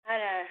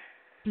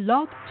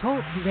Blog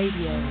Talk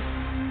Radio.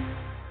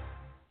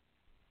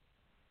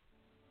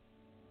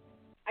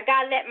 I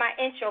gotta let my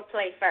intro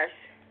play first.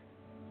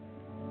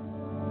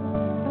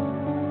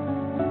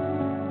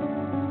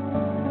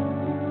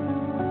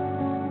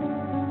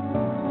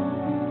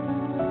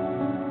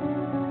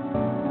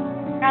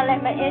 Gotta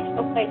let my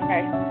intro play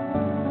first.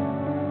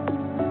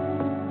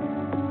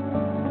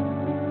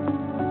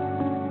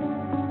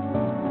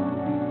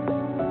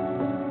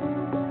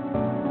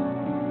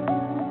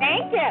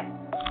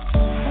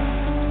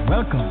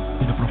 Welcome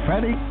to the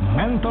Prophetic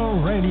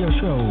Mental Radio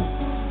Show,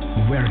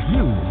 where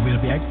you will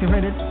be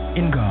activated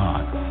in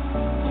God.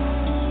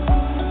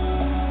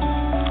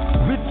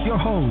 With your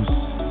host,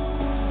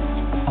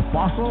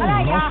 Apostle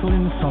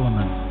Rosalind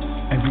Solomon,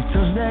 every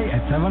Tuesday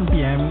at 7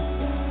 p.m.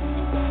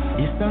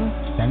 Eastern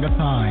Standard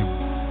Time.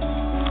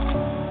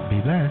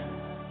 Be blessed.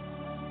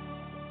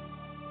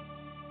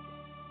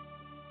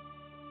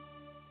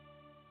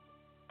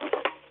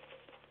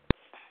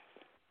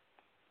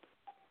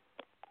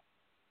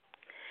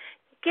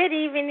 Good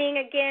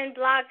evening again,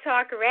 Blog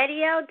Talk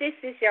Radio. This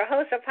is your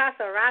host,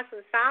 Apostle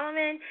Rosalind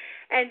Solomon,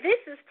 and this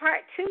is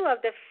part 2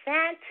 of the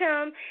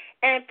Phantom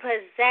and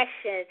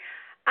Possession.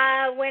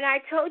 When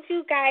I told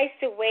you guys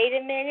to wait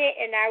a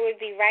minute and I would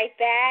be right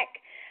back,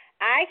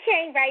 I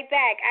came right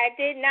back. I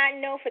did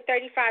not know for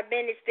 35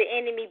 minutes the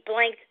enemy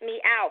blanked me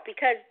out,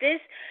 because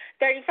this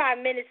 35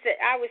 minutes that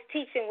I was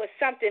teaching was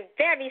something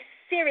very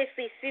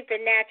seriously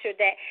supernatural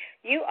that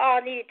you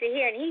all needed to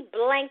hear, and he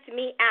blanked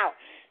me out.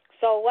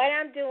 So what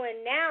I'm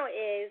doing now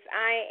is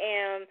I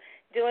am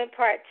doing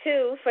part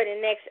 2 for the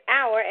next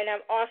hour, and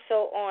I'm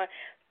also on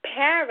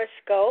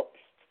Periscope,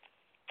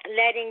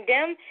 letting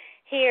them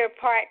hear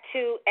part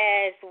 2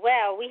 as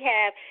well. We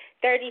have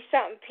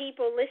 30-something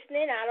people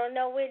listening. I don't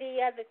know where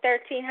the other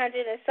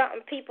 1,300 and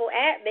something people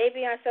at,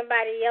 maybe on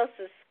somebody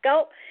else's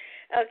scope,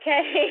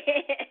 okay?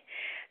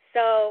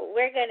 So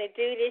we're going to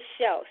do this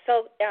show.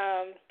 So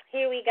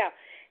here we go.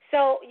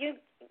 So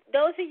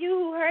those of you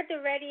who heard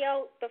the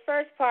radio, the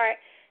first part,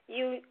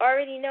 you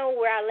already know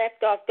where I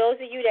left off. Those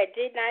of you that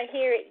did not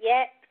hear it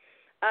yet,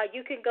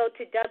 you can go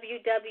to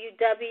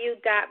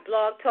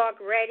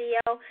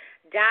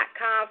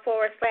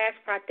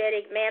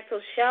www.blogtalkradio.com/prophetic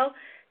mantle show,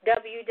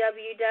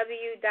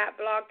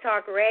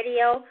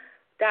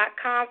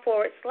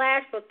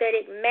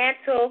 www.blogtalkradio.com/prophetic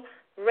mantle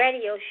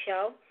radio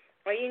show,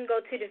 or you can go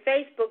to the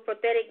Facebook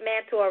Prophetic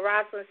Mantle or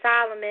Rosalind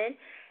Solomon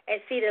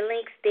and see the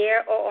links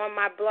there, or on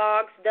my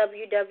blogs,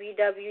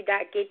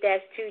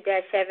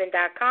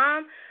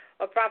 www.get-2-7.com.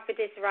 or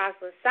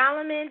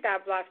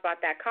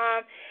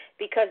prophetessrosalindsolomon.blogspot.com,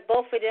 because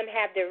both of them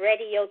have the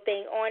radio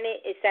thing on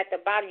it. It's at the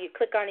bottom. You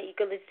click on it, you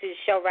can listen to the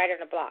show right on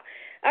the blog.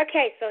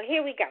 Okay, so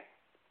here we go.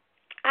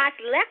 I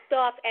left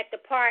off at the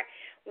part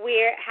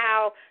where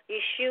how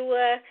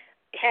Yeshua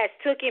has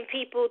taken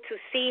people to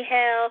see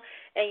hell,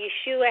 and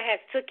Yeshua has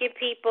taken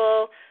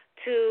people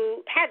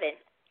to heaven,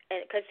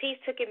 because he's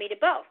taken me to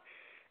both.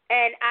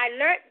 And I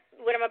learned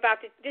what I'm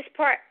about to, this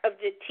part of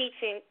the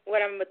teaching,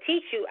 what I'm going to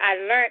teach you, I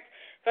learned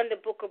from the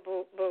book of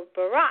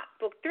Baruch,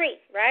 book 3,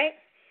 right?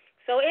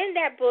 So in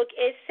that book,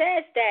 it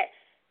says that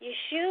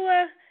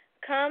Yeshua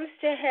comes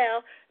to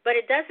hell, but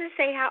it doesn't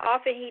say how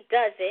often he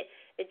does it.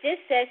 It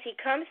just says he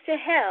comes to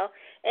hell,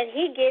 and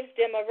he gives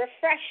them a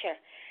refresher.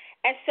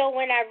 And so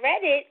when I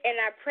read it, and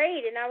I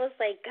prayed, and I was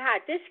like,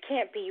 God, this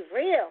can't be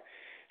real.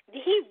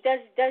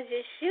 Does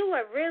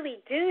Yeshua really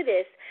do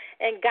this?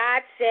 And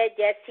God said,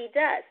 yes, he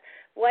does.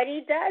 What he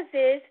does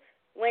is,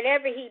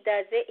 whenever he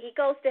does it, he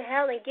goes to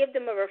hell and gives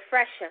them a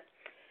refresher.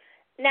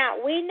 Now,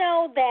 we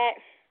know that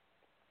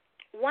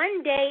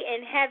one day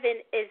in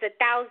heaven is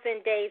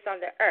 1,000 days on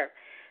the earth.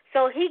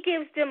 So he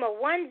gives them a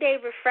one-day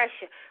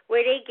refresher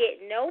where they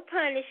get no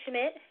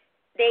punishment,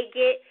 they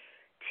get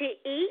to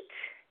eat,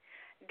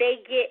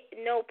 they get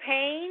no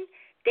pain,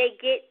 they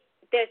get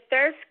their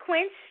thirst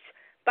quenched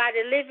by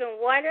the living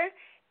water,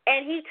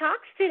 and he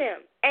talks to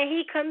them, and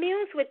he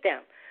communes with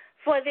them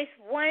for this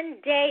one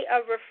day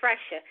of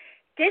refresher.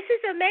 This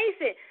is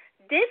amazing.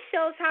 This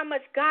shows how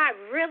much God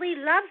really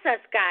loves us,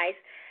 guys.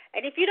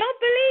 And if you don't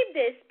believe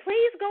this,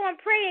 please go and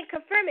pray and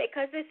confirm it,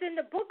 because it's in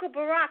the book of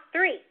Baruch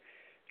 3.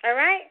 All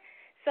right?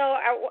 So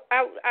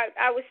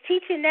I was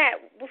teaching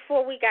that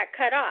before we got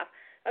cut off.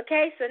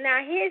 Okay? So now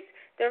here's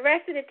the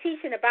rest of the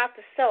teaching about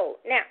the soul.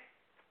 Now,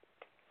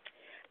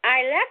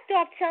 I left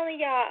off telling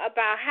y'all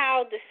about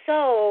how the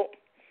soul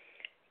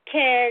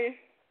can,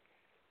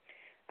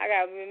 I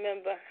got to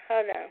remember.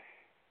 Hold on.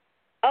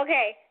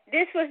 Okay,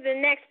 this was the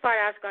next part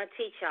I was going to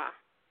teach y'all.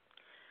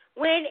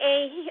 When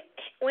a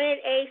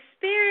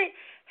spirit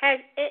has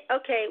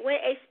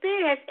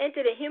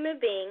entered a human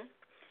being,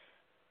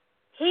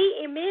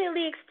 he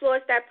immediately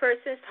explores that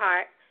person's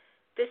heart.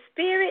 The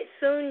spirit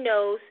soon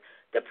knows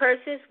the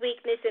person's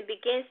weakness and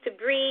begins to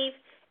breathe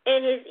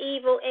in his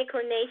evil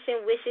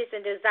inclination, wishes,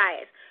 and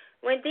desires.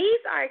 When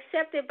these are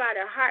accepted by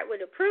the heart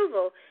with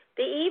approval,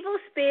 the evil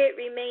spirit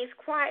remains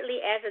quietly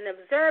as an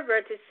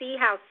observer to see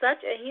how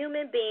such a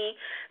human being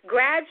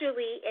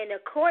gradually, in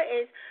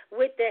accordance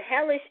with the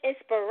hellish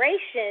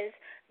inspirations,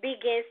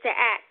 begins to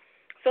act.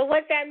 So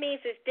what that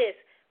means is this.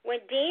 When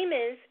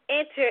demons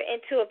enter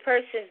into a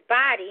person's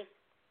body,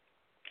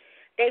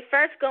 they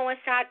first go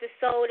inside the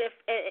soul,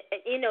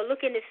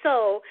 look in the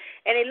soul,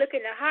 and they look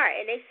in the heart,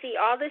 and they see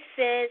all the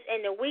sins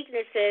and the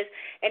weaknesses,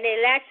 and they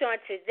latch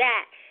onto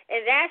that,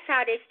 and that's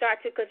how they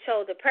start to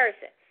control the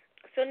person.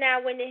 So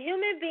now when the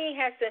human being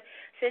has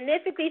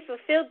significantly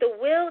fulfilled the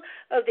will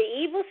of the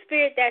evil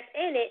spirit that's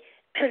in it,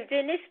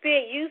 then this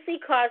spirit usually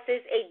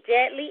causes a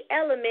deadly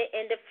element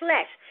in the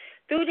flesh.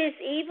 Through this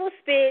evil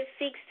spirit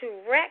seeks to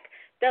wreck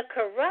the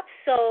corrupt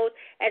soul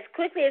as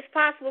quickly as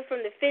possible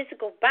from the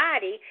physical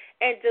body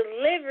and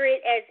deliver it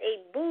as a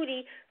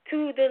booty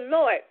to the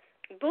Lord.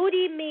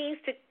 Booty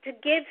means to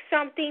give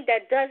something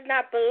that does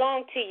not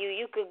belong to you.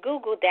 You could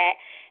Google that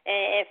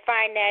and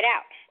find that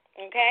out,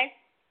 okay?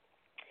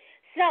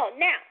 So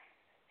now,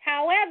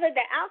 however,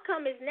 the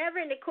outcome is never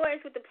in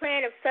accordance with the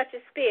plan of such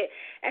a spirit.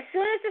 As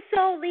soon as the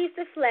soul leaves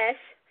the flesh,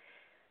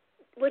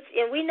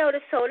 and we know the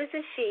soul is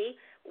a she,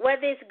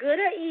 whether it's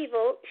good or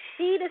evil,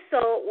 she, the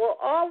soul, will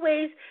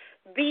always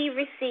be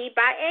received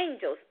by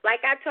angels.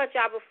 Like I taught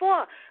y'all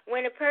before,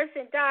 when a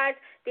person dies,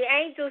 the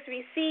angels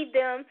receive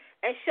them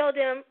and show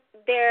them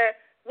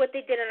what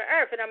they did on the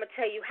earth, and I'm going to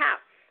tell you how.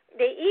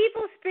 The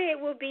evil spirit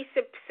will be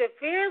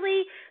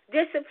severely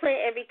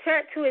disciplined and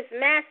returned to his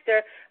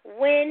master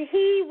when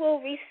he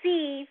will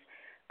receive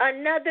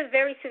another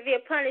very severe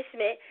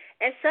punishment,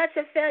 and such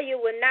a failure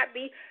will not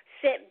be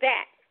sent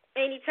back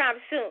anytime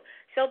soon.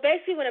 So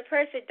basically, when a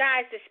person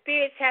dies, the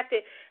spirits have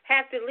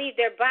to leave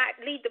the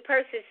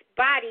person's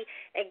body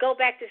and go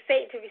back to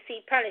Satan to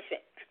receive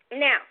punishment.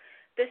 Now,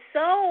 the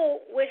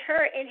soul with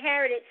her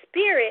inherited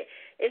spirit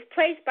is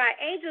placed by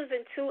angels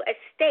into a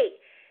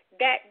state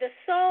that the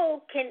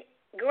soul can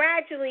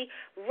gradually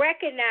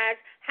recognize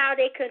how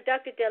they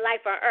conducted their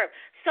life on earth.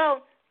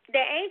 So the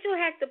angel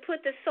has to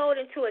put the soul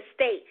into a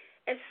state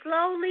and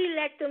slowly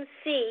let them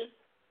see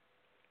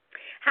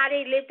how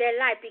they live their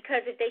life,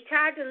 because if they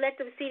try to let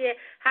them see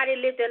how they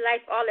live their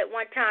life all at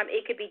one time,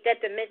 it could be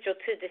detrimental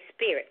to the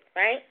spirit,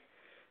 right?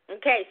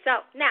 Okay,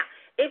 so now,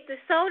 if the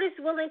soul is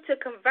willing to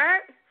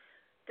convert,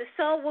 the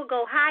soul will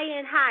go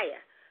higher and higher.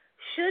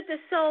 Should the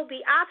soul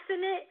be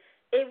obstinate,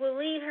 it will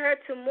lead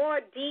her to more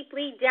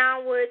deeply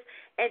downwards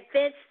and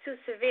thence to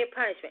severe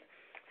punishment.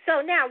 So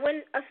now,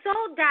 when a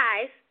soul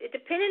dies, it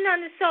depending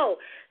on the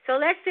soul.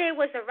 So let's say it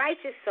was a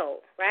righteous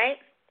soul,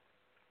 right?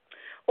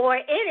 Or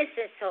an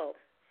innocent soul.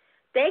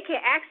 They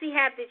can actually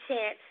have the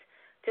chance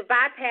to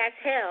bypass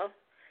hell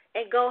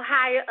and go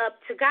higher up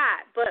to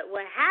God. But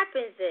what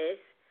happens is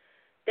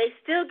they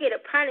still get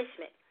a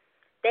punishment.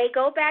 They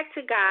go back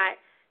to God.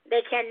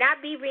 They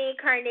cannot be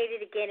reincarnated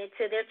again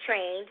until they're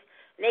trained.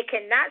 They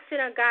cannot sit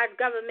on God's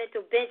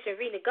governmental bench and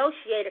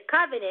renegotiate a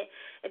covenant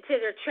until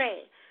they're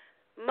trained.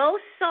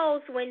 Most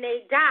souls, when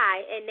they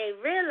die and they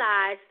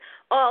realize,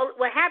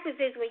 what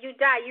happens is when you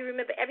die, you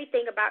remember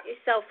everything about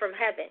yourself from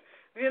heaven.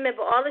 You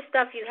remember all the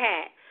stuff you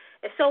had.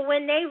 And so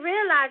when they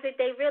realize it,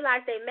 they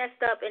realize they messed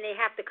up and they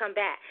have to come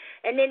back.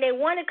 And then they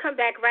want to come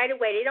back right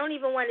away. They don't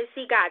even want to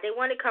see God. They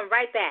want to come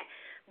right back.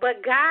 But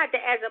God,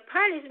 as a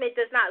punishment,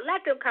 does not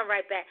let them come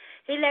right back.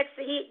 They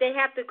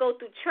have to go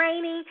through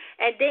training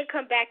and then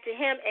come back to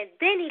Him, and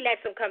then He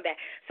lets them come back.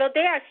 So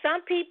there are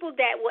some people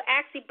that will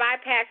actually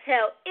bypass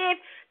hell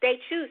if they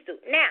choose to.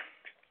 Now,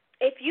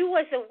 if you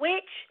was a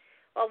witch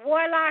or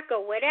warlock or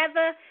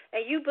whatever,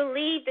 and you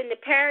believed in the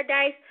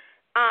paradise,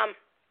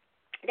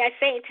 that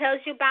Satan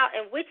tells you about,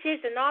 and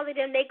witches and all of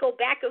them, they go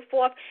back and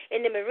forth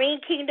in the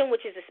marine kingdom,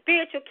 which is a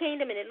spiritual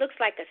kingdom, and it looks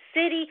like a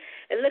city.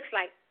 It looks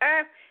like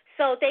earth.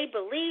 So they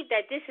believe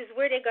that this is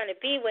where they're going to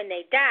be when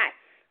they die.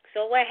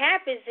 So what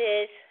happens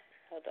is,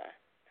 hold on.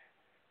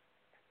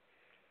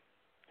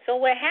 So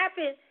what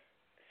happens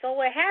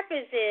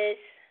is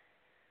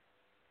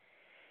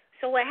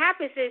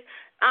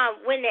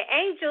when the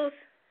angels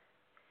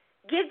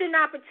give them an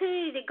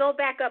opportunity to go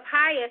back up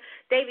higher,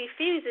 they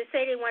refuse and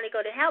say they want to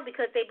go to hell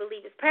because they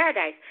believe it's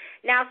paradise.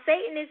 Now,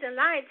 Satan isn't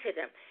lying to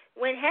them.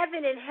 When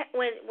heaven and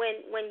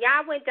when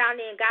Yah went down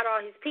there and got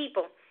all His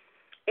people,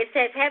 it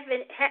says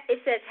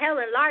hell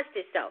enlarged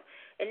itself.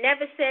 It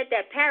never said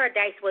that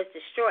paradise was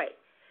destroyed,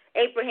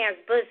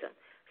 Abraham's bosom.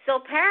 So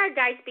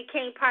paradise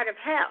became part of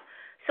hell.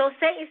 So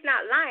Satan's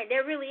not lying.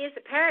 There really is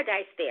a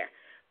paradise there,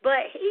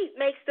 but he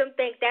makes them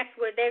think that's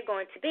where they're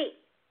going to be.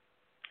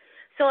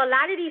 So a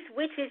lot of these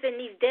witches and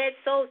these dead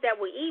souls that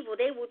were evil,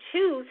 they will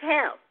choose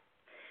hell.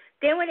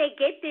 Then when they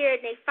get there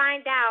and they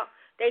find out,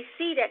 they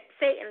see that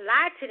Satan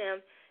lied to them,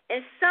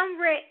 in some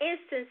rare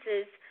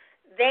instances,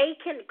 they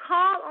can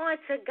call on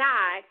to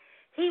God.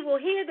 He will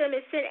hear them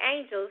and send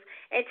angels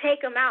and take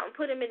them out and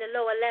put them in the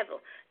lower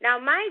level. Now,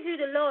 mind you,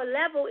 the lower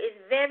level is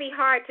very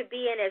hard to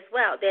be in as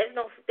well. There's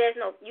no,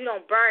 you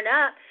don't burn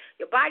up.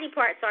 Your body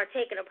parts aren't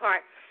taken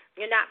apart.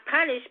 You're not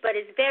punished, but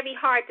it's very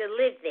hard to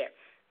live there.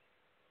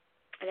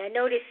 And I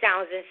know this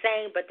sounds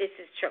insane, but this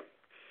is true.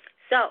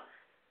 So,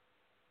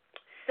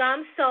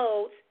 some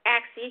souls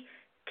actually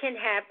can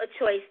have a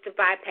choice to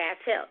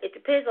bypass hell. It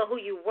depends on who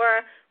you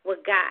were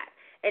with God.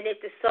 And if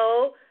the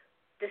soul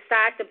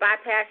decides to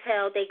bypass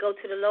hell, they go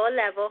to the lower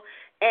level,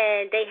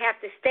 and they have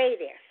to stay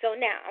there. So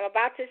now, I'm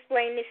about to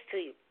explain this to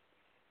you.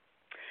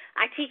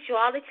 I teach you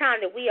all the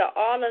time that we are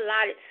all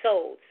allotted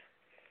souls.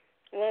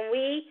 When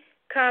we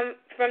come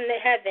from the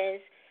heavens,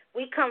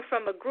 we come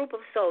from a group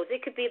of souls.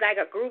 It could be like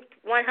a group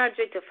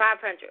 100 to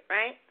 500,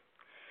 right?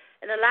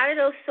 And a lot of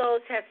those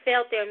souls have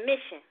failed their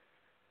mission,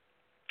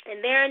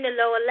 and they're in the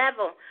lower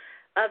level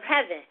of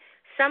heaven.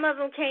 Some of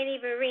them can't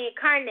even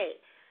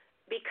reincarnate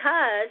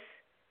because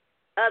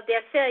of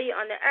their failure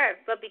on the earth.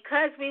 But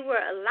because we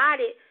were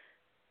allotted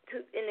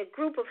in a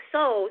group of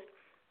souls,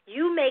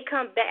 you may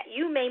come back.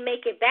 You may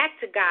make it back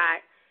to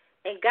God,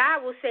 and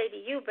God will say to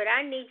you, but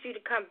I need you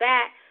to come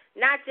back,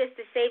 not just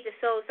to save the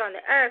souls on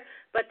the earth,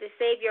 but to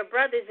save your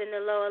brothers in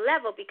the lower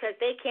level because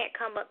they can't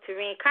come up to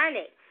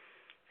reincarnate.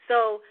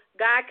 So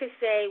God could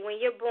say,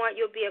 when you're born,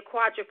 you'll be a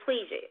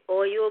quadriplegic,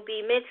 or you'll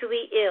be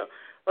mentally ill,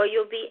 or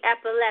you'll be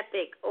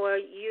epileptic, or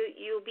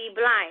you'll be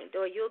blind,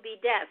 or you'll be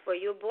deaf, or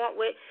you're born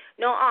with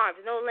no arms,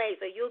 no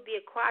legs, or you'll be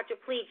a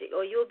quadriplegic,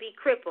 or you'll be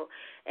crippled,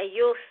 and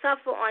you'll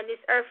suffer on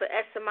this earth for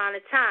X amount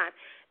of time.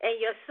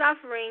 And your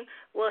suffering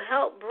will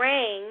help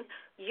bring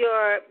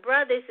your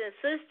brothers and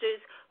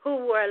sisters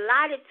who were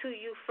allotted to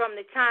you from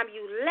the time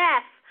you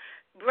left,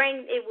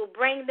 it will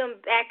bring them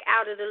back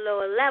out of the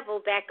lower level,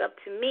 back up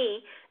to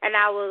me, and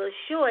I will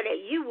assure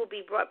that you will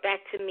be brought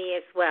back to me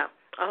as well.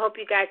 I hope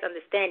you guys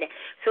understand that.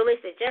 So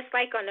listen, just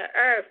like on the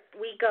earth,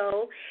 we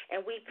go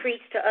and we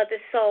preach to other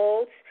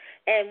souls,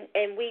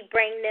 and we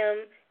bring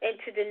them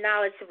into the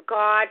knowledge of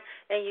God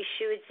and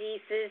Yeshua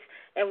Jesus,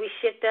 and we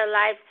shift their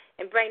life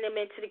and bring them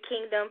into the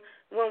kingdom.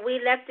 When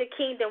we left the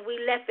kingdom, we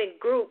left in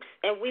groups,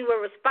 and we were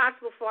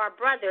responsible for our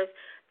brothers,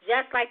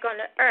 just like on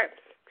the earth.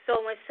 So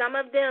when some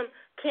of them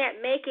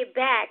can't make it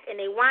back and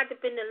they wind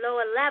up in the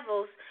lower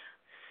levels,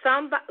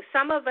 some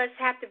of us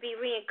have to be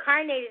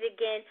reincarnated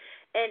again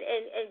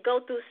and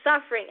go through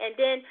suffering. And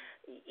then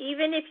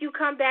even if you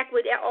come back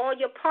with all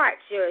your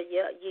parts, you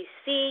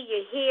see,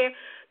 you hear,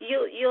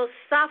 you'll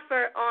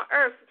suffer on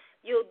earth.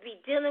 You'll be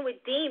dealing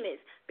with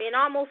demons, being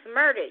almost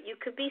murdered. You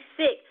could be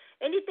sick.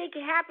 Anything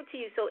can happen to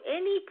you. So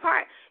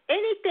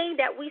anything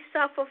that we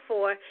suffer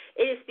for,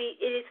 it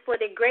is for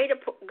the greater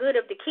good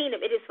of the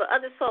kingdom. It is for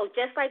other souls.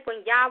 Just like when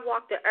Yah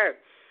walked the earth,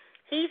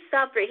 he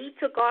suffered. He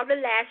took all the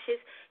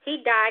lashes. He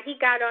died. He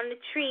got on the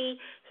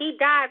tree. He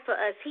died for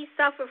us. He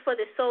suffered for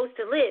the souls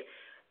to live.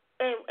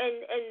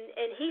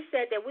 And he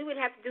said that we would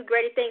have to do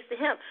greater things to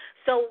him.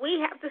 So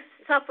we have to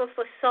suffer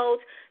for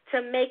souls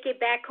to make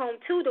it back home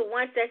to the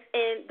ones that's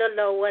in the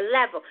lower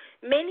level.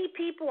 Many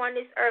people on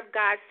this earth,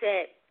 God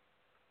said,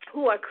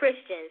 who are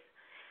Christians,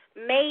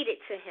 made it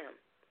to him,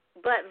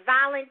 but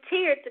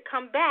volunteered to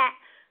come back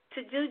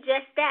to do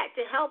just that,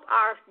 to help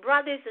our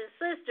brothers and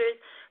sisters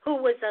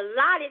who was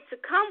allotted to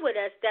come with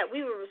us, that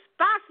we were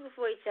responsible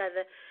for each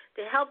other,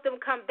 to help them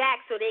come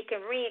back so they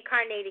can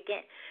reincarnate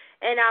again.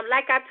 And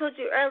like I told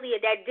you earlier,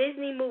 that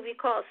Disney movie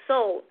called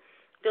Soul,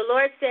 the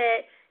Lord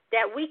said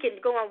that we can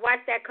go and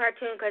watch that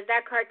cartoon because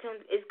that cartoon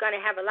is going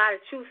to have a lot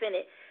of truth in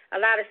it, a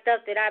lot of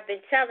stuff that I've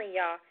been telling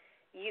y'all.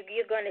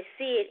 You're going to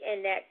see it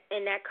in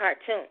that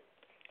cartoon.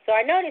 So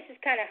I know this is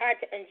kind of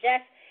hard to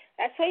ingest.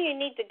 That's why you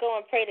need to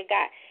go and pray to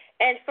God.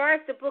 And as far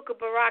as the book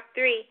of Barak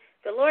 3,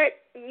 the Lord,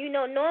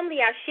 normally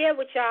I share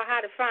with y'all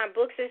how to find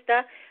books and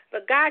stuff,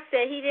 but God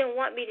said he didn't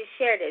want me to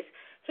share this.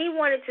 He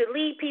wanted to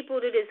lead people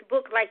to this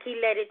book like he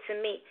led it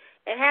to me.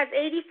 It has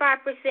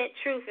 85%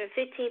 truth and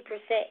 15%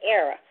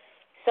 error.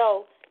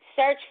 So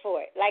search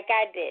for it like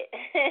I did.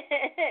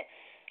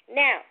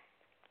 Now,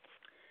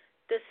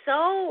 the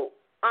soul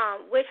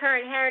with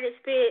her inherited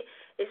spirit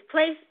is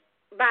placed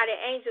by the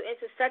angel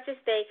into such a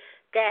state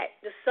that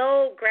the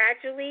soul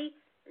gradually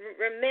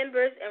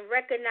remembers and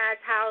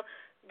recognizes how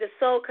the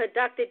soul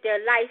conducted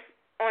their life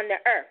on the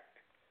earth.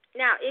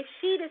 Now, if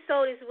she, the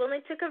soul, is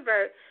willing to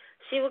convert,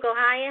 she will go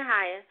higher and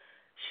higher.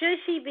 Should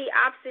she be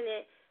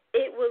obstinate,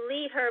 it will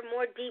lead her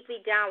more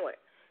deeply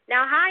downward.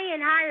 Now, higher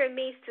and higher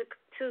means to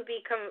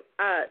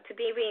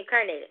be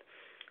reincarnated.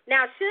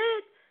 Now,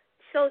 should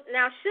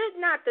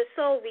not the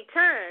soul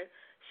return,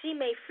 she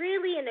may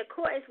freely, in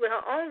accordance with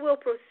her own will,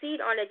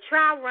 proceed on a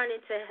trial run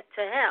into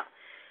hell.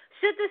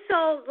 Should the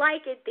soul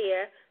like it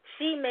there,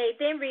 she may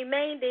then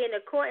remain there in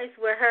accordance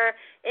with her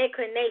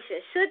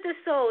inclination. Should the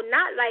soul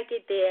not like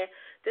it there,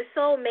 the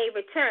soul may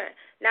return.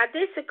 Now,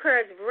 this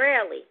occurs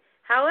rarely.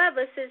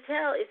 However, since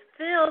hell is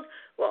filled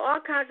with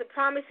all kinds of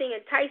promising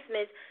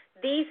enticements,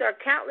 these are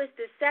countless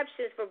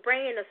deceptions for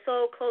bringing the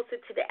soul closer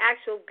to the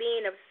actual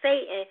being of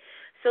Satan,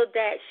 so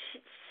that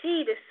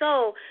she, the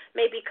soul,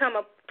 may become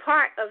a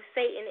part of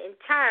Satan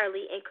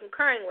entirely and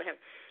concurring with him.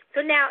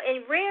 So now,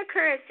 in rare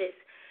occurrences,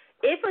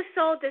 if a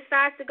soul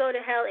decides to go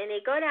to hell and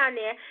they go down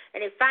there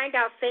and they find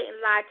out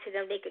Satan lied to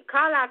them, they could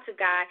call out to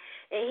God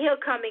and he'll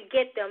come and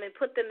get them and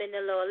put them in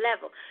the lower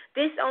level.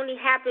 This only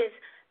happens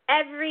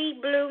every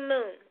blue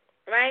moon,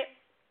 right?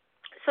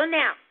 So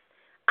now,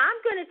 I'm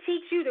going to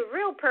teach you the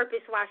real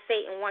purpose why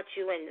Satan wants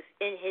you in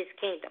his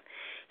kingdom.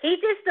 He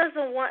just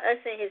doesn't want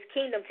us in his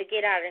kingdom to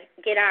get our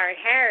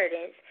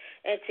inheritance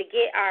and to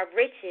get our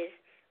riches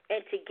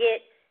and to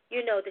get,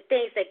 the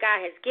things that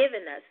God has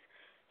given us.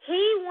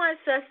 He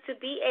wants us to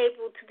be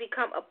able to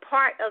become a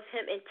part of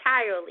Him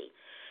entirely,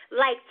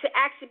 like to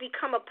actually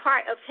become a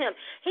part of Him.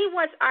 He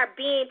wants our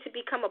being to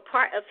become a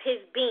part of His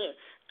being.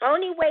 The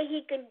only way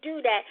He can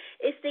do that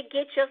is to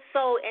get your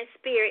soul and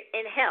spirit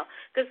in hell.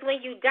 Because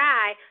when you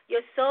die,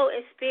 your soul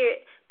and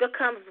spirit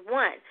becomes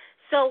one.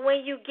 So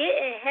when you get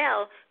in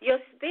hell, your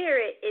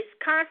spirit is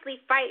constantly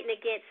fighting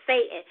against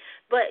Satan.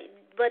 But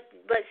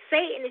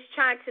Satan is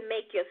trying to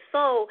make your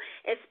soul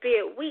and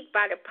spirit weak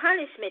by the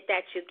punishment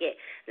that you get.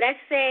 Let's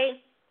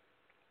say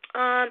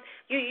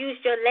you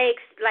used your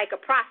legs like a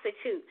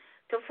prostitute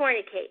to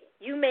fornicate.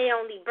 You may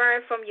only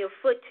burn from your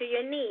foot to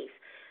your knees.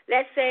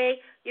 Let's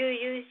say you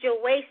used your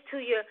waist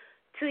to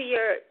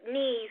your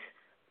knees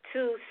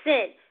to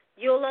sin.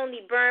 You'll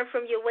only burn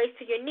from your waist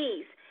to your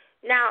knees.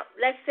 Now,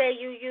 let's say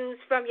you use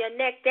from your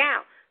neck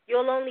down.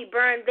 You'll only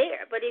burn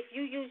there. But if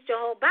you used your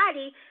whole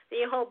body,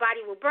 then your whole body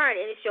will burn.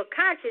 And it's your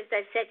conscience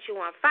that sets you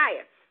on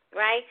fire,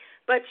 right?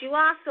 But you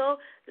also,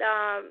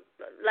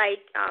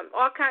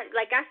 all kinds,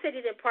 like I said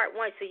it in part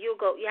 1, so you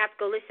have to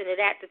go listen to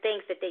that, the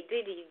things that they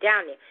do to you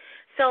down there.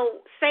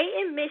 So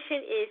Satan's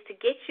mission is to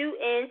get you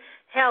in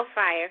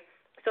hellfire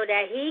so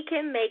that he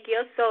can make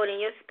your soul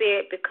and your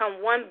spirit become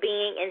one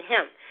being in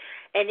him.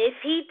 And if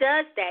he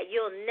does that,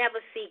 you'll never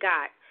see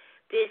God.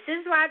 This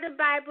is why the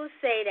Bible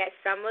say that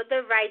some of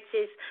the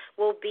righteous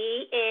will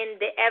be in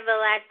the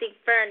everlasting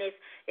furnace.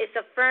 It's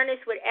a furnace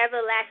with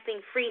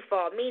everlasting free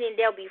fall, meaning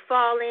they'll be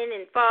falling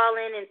and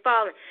falling and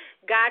falling.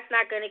 God's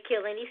not going to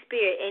kill any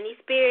spirit. Any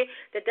spirit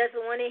that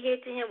doesn't want to hear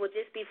to him will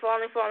just be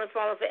falling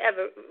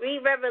forever.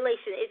 Read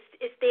Revelation.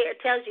 It's there. It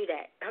tells you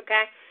that,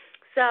 okay?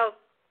 So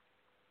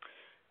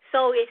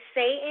if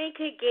Satan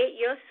could get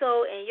your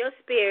soul and your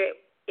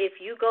spirit,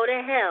 if you go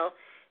to hell,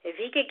 if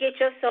he could get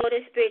your soul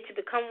and spirit to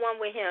become one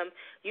with him,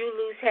 you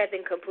lose heaven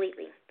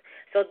completely.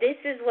 So this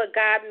is what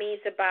God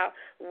means about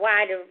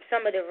why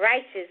some of the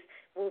righteous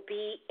will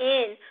be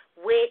in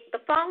with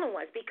the fallen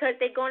ones, because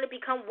they're going to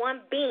become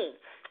one being.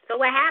 So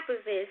what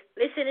happens is,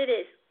 listen to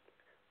this,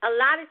 a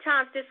lot of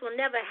times this will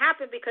never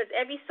happen because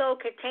every soul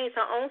contains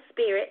her own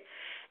spirit,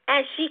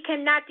 and she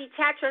cannot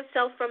detach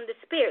herself from the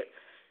spirit.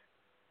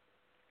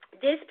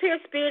 This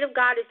pure spirit of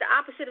God is the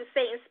opposite of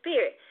Satan's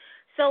spirit.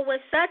 So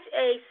when such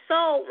a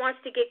soul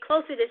wants to get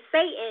closer to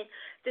Satan,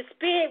 the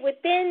spirit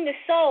within the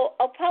soul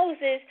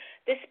opposes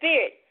the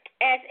spirit.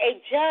 As a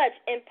judge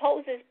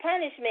imposes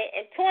punishment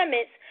and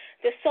torments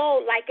the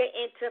soul like an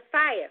into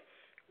fire.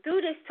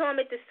 Through this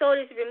torment, the soul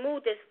is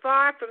removed as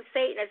far from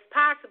Satan as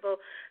possible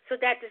so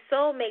that the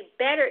soul may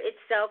better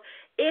itself.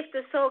 If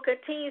the soul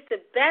continues to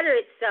better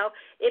itself,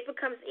 it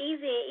becomes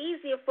easier and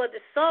easier for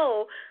the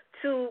soul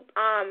to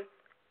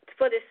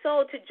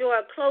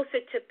draw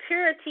closer to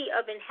purity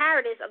of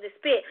inheritance of the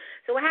spirit.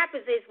 So what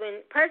happens is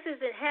when a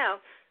person's in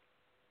hell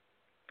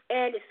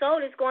and the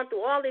soul is going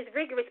through all this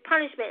rigorous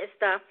punishment and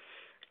stuff,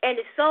 and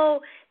the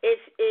soul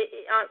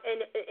and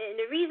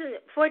the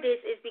reason for this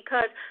is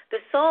because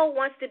the soul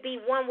wants to be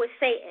one with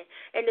Satan,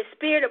 and the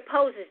spirit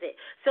opposes it.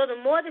 So the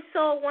more the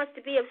soul wants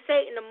to be of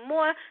Satan, the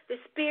more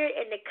the spirit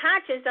and the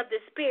conscience of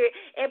the spirit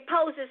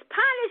imposes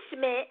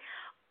punishment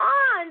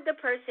on the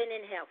person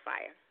in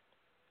hellfire.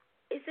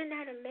 Isn't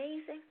that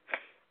amazing?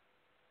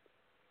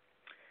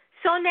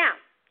 So now,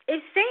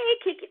 if Satan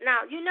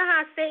you know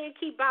how Satan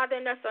keep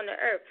bothering us on the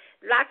earth.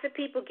 Lots of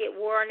people get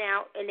worn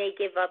out and they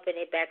give up and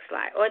they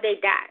backslide, or they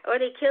die,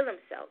 or they kill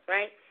themselves,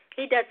 right?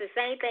 He does the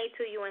same thing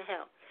to you in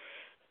hell.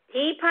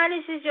 He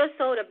punishes your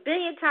soul 1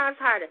 billion times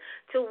harder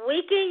to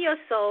weaken your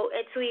soul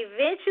and to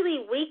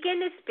eventually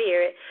weaken the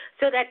spirit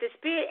so that the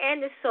spirit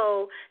and the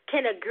soul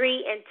can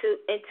agree and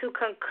to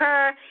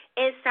concur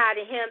inside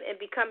of him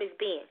and become his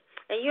being.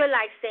 And you're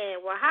like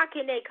saying, well, how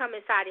can they come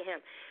inside of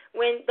him?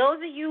 When those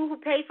of you who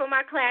pay for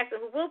my class and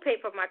who will pay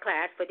for my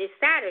class for this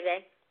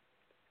Saturday,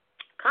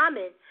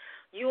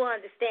 you will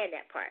understand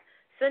that part.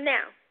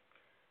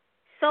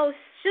 So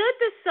should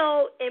the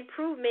soul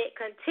improvement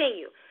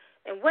continue?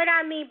 And what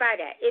I mean by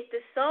that, if the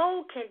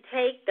soul can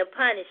take the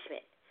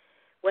punishment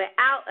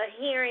without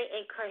adhering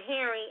and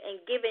cohering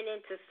and giving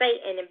into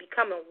Satan and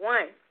becoming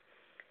one,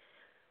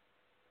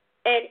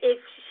 and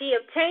if she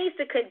obtains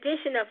the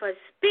condition of her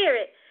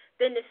spirit,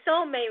 then the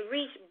soul may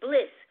reach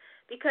bliss,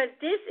 because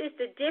this is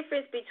the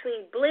difference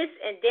between bliss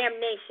and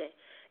damnation.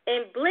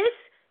 In bliss,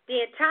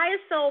 the entire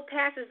soul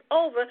passes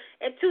over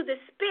into the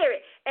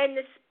spirit, and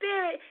the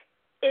spirit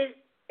is,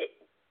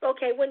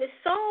 when the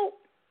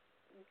soul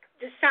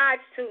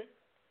decides to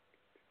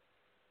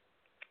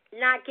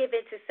not give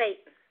in to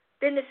Satan,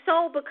 then the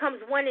soul becomes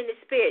one in the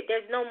spirit.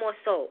 There's no more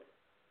soul.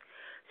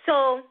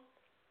 So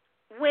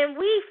when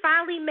we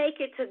finally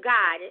make it to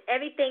God and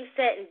everything's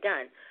said and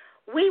done,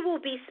 we will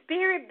be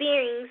spirit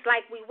beings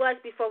like we was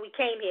before we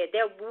came here.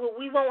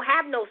 We won't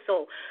have no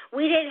soul.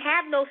 We didn't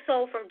have no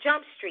soul from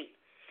Jump Street.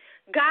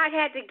 God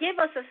had to give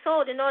us a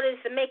soul in order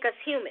to make us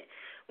human.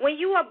 When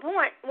you are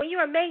born, when you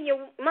are made in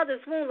your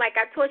mother's womb, like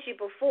I taught you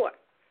before,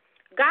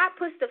 God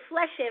puts the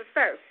flesh in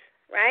first,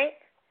 right?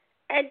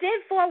 And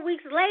then 4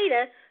 weeks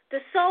later,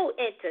 the soul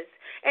enters.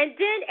 And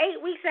then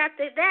 8 weeks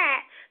after that,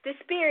 the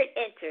spirit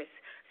enters.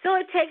 So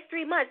it takes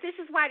 3 months. This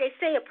is why they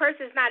say a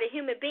person is not a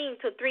human being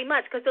until 3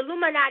 months, because the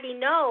Illuminati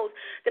knows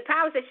the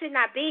powers that should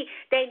not be.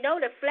 They know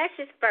the flesh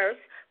is first.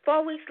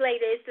 4 weeks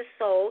later is the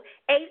soul.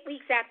 8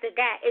 weeks after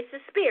that is the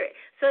spirit.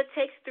 So it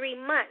takes 3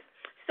 months.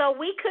 So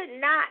we could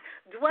not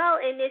dwell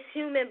in this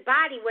human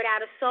body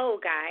without a soul,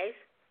 guys.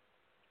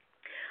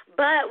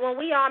 But when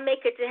we all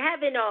make it to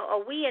heaven, or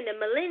we in the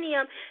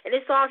millennium, and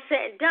it's all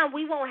said and done,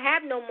 we won't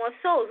have no more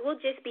souls. We'll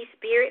just be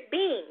spirit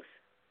beings.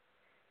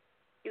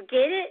 You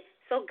get it?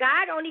 So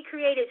God only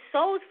created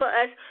souls for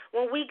us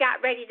when we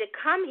got ready to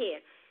come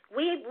here.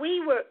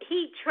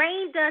 He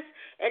trained us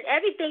and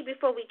everything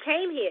before we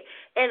came here.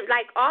 And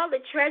like all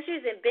the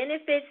treasures and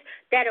benefits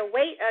that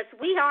await us,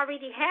 we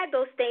already had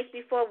those things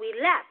before we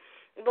left.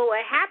 But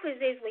what happens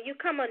is when you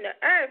come on the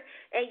earth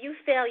and you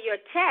fail your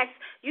test,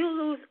 you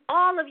lose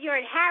all of your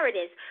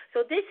inheritance.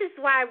 So this is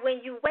why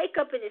when you wake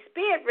up in the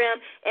spirit realm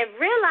and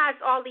realize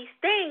all these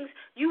things,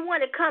 you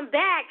want to come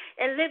back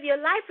and live your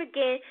life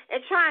again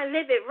and try and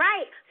live it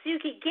right so you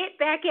can get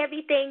back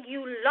everything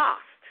you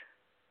lost.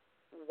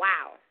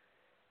 Wow.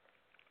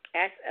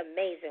 That's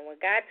amazing. When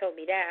God told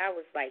me that, I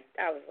was like,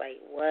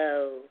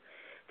 whoa,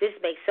 this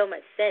makes so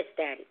much sense,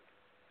 Daddy.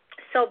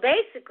 So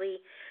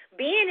basically,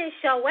 being in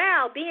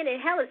Sheol, being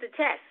in hell is a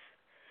test.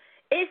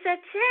 It's a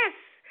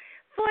test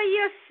for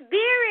your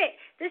spirit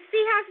to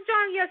see how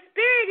strong your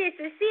spirit is,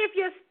 to see if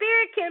your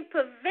spirit can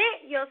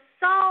prevent your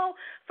soul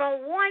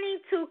from wanting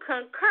to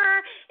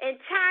concur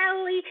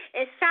entirely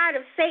inside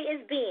of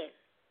Satan's being.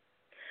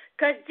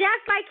 Because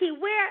just like he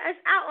wears us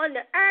out on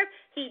the earth,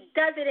 he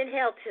does it in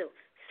hell too.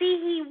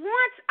 See, he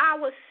wants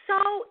our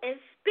soul and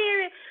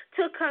spirit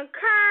to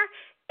concur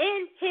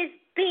in his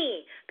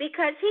being,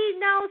 because he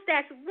knows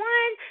that's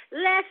one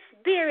less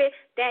spirit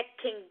that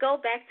can go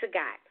back to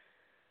God.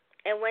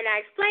 And when I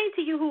explain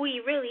to you who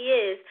he really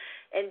is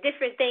and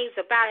different things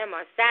about him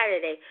on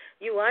Saturday,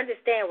 you will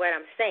understand what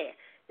I'm saying.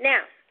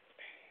 Now,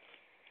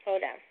 hold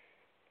on.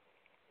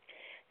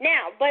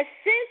 Now, but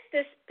since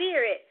the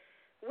spirit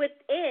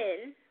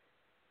within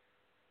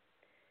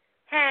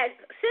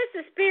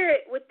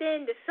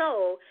the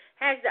soul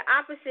has the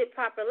opposite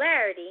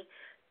popularity,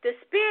 the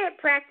spirit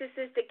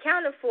practices the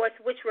counterforce,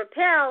 which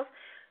repels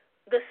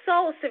the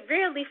soul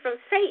severely from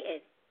Satan.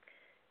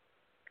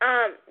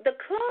 The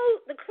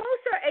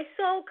closer a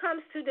soul comes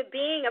to the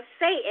being of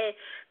Satan,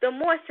 the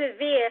more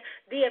severe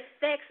the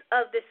effects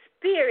of the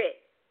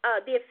spirit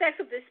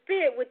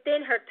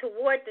within her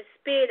toward the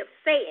spirit of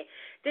Satan.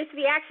 This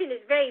reaction is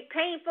very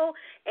painful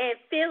and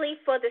feeling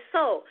for the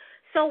soul.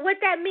 So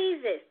what that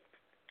means is,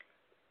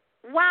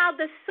 while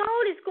the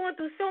soul is going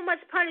through so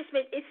much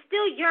punishment, it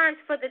still yearns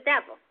for the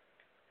devil.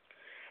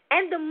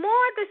 And the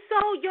more the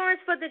soul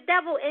yearns for the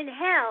devil in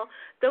hell,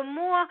 the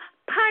more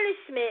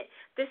punishment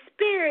the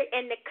spirit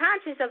and the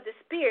conscience of the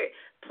spirit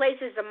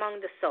places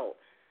among the soul.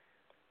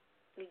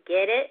 You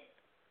get it?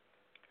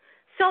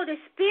 So the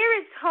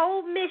spirit's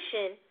whole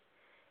mission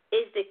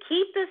is to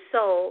keep the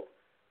soul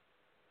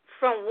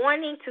from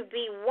wanting to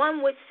be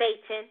one with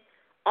Satan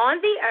on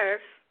the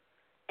earth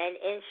and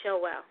in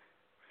Sheol.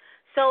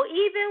 So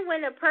even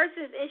when a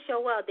person's in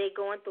Sheol, they're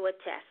going through a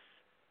test.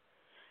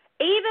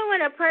 Even when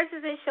a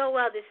person's in Sheol,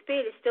 the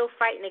spirit is still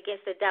fighting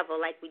against the devil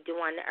like we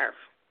do on the earth.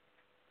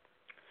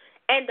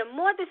 And the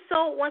more the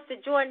soul wants to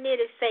draw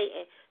near to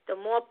Satan, the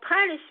more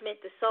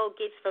punishment the soul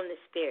gets from the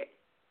spirit.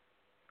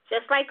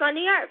 Just like on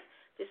the earth.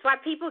 This is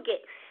why people get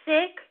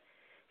sick.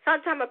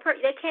 Sometimes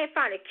they can't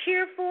find a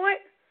cure for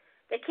it.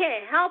 They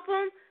can't help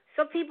them.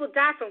 Some people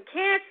die from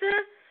cancer,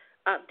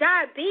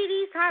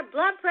 diabetes, high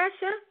blood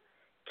pressure,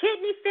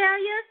 kidney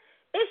failure.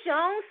 It's your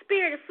own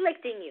spirit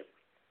afflicting you.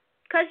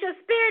 Because your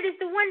spirit is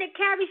the one that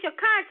carries your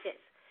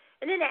conscience.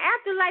 And in the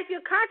afterlife,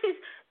 your conscience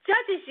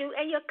judges you,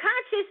 and your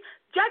conscience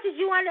judges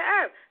you on the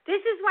earth.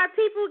 This is why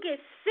people get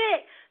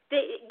sick.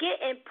 They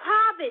get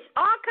impoverished.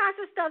 All kinds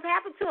of stuff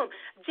happen to them.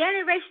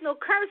 Generational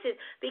curses,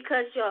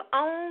 because your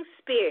own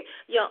spirit,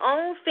 your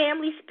own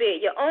family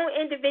spirit, your own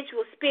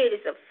individual spirit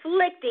is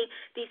afflicting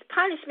these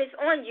punishments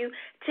on you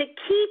to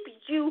keep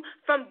you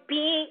from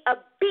being a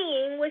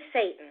being with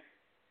Satan.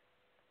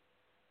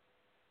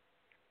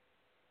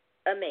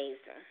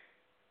 Amazing.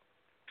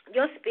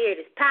 Your spirit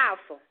is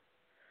powerful.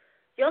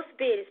 Your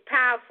spirit is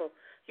powerful.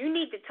 You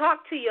need to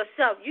talk to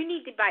yourself. You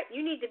need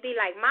to be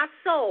like, my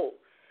soul,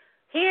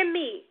 hear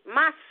me,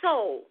 my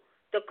soul,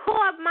 the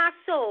core of my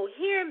soul,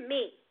 hear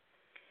me.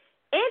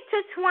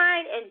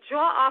 Intertwine and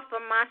draw off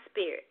of my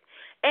spirit.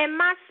 And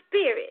my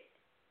spirit,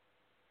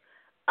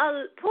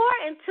 pour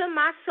into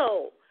my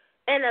soul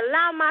and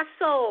allow my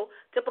soul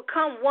to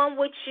become one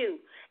with you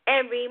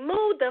and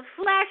remove the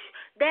flesh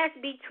that's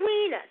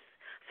between us,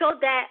 so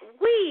that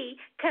we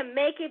can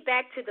make it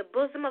back to the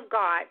bosom of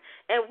God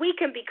and we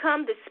can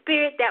become the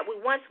spirit that we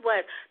once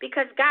was.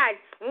 Because, guys,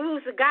 when we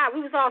was a God,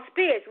 we was all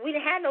spirits. We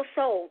didn't have no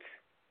souls.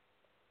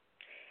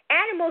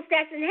 Animals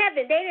that's in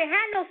heaven, they didn't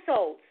have no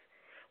souls.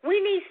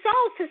 We need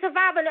souls to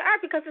survive on the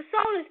earth because the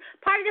soul is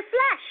part of the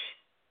flesh.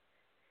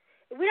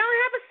 We don't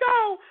have a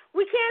soul.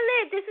 We can't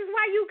live. This is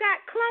why you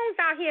got clones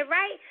out here,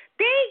 right?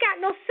 They ain't got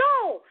no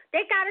soul.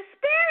 They got a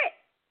spirit.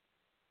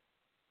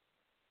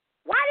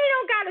 Why they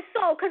don't got a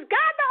soul? Because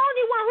God's the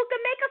only one who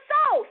can make a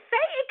soul.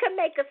 Satan can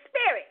make a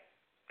spirit.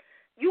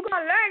 You're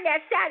going to learn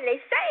that Saturday.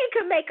 Satan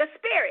can make a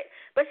spirit,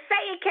 but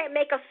Satan can't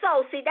make a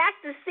soul. See, that's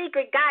the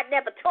secret God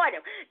never taught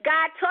him.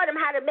 God taught him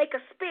how to make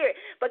a spirit,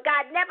 but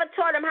God never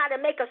taught him how to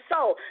make a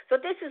soul.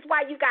 So this is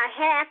why you got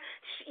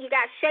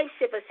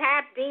shapeshifters,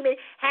 half demon,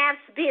 half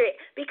spirit,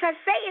 because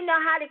Satan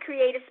know how to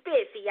create a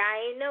spirit. See,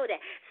 I ain't know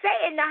that.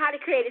 Satan know how to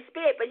create a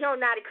spirit, but he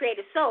don't know how to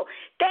create a soul.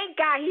 Thank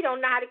God he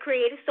don't know how to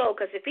create a soul,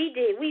 because if he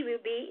did, we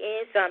would be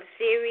in some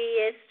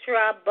serious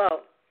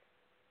trouble.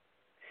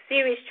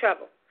 Serious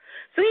trouble.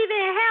 So even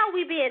in hell,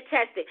 we being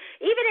tested.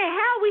 Even in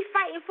hell, we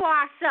fighting for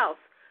ourselves.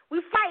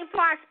 We fighting for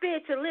our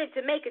spirit to live,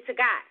 to make it to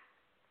God.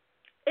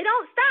 It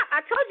don't stop.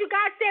 I told you,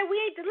 God said we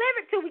ain't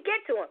delivered till we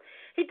get to him.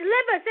 He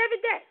delivers us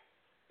every day.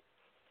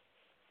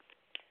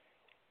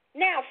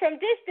 Now, from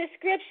this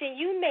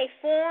description, you may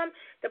form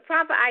the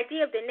proper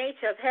idea of the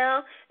nature of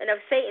hell and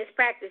of Satan's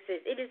practices.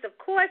 It is, of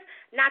course,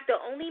 not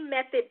the only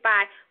method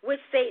by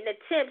which Satan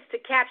attempts to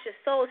capture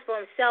souls for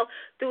himself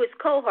through his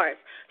cohorts.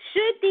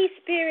 Should these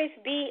spirits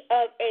be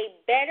of a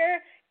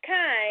better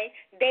kind,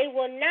 they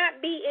will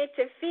not be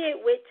interfered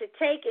with to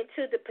take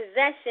into the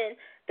possession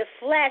the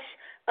flesh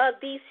of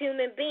these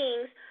human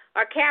beings,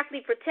 are carefully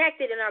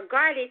protected and are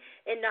guarded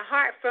in the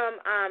heart from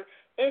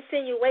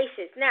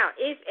insinuations. Now,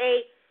 if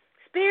a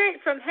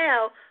spirit from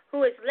hell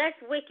who is less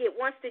wicked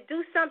wants to do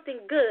something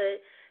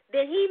good,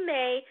 then he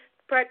may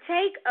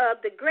partake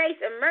of the grace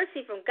and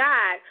mercy from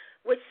God,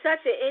 which such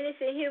an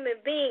innocent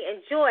human being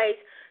enjoys.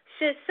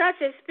 Should such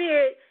a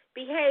spirit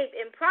behave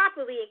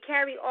improperly and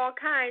carry all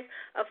kinds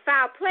of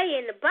foul play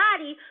in the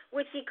body,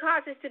 which he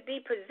causes to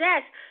be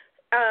possessed,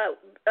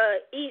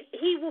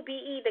 he will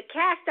be either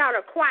cast out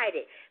or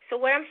quieted. So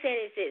what I'm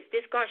saying is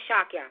this is going to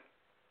shock y'all.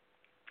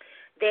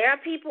 There are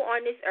people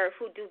on this earth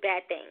who do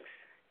bad things,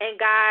 and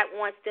God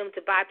wants them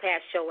to bypass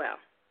Shoel.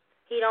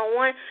 He don't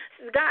want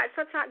God.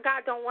 Sometimes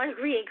God don't want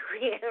to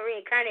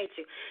reincarnate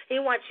you.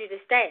 He wants you to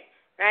stay,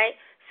 right?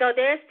 So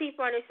there's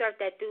people on this earth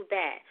that do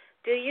bad.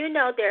 Do you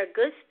know there are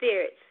good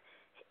spirits,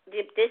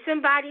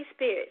 disembodied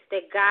spirits,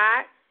 that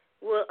God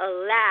will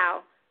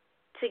allow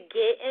to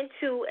get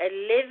into a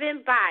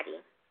living body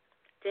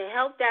to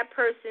help that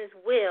person's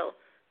will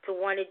to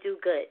want to do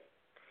good?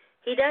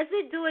 He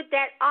doesn't do it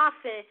that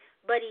often,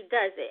 but he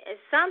does it. And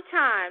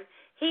sometimes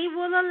he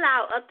will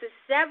allow up to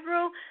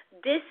several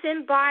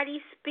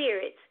disembodied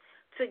spirits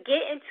to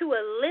get into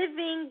a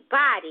living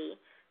body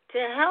to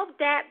help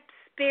that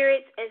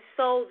spirit's and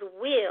soul's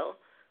will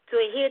to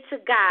adhere to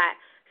God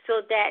so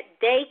that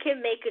they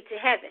can make it to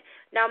heaven.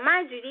 Now,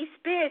 mind you, these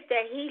spirits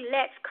that he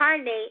lets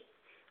carnate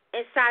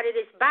inside of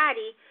this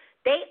body,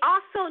 they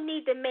also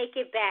need to make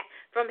it back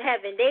from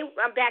heaven.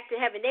 Back to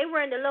heaven. They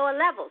were in the lower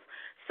levels.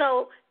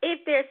 So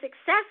if they're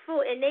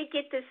successful and they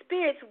get the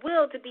spirit's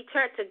will to be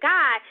turned to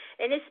God,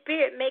 and this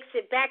spirit makes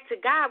it back to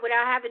God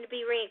without having to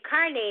be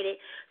reincarnated,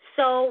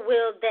 so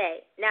will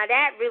they. Now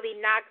that really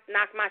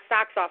knocked my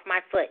socks off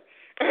my foot.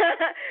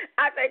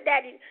 I said,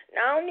 Daddy,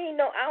 I don't need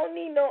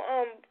no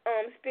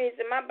spirits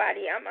in my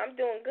body. I'm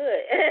doing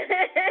good.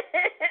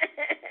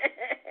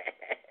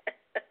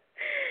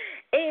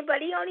 But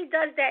he only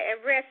does that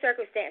in rare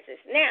circumstances.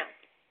 Now,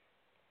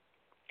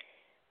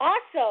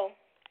 also,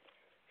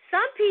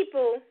 some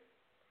people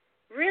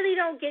really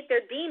don't get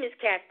their demons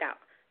cast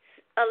out.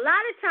 A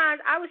lot of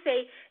times, I would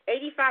say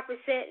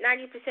 85%,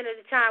 90% of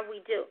the time we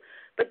do.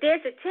 But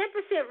there's a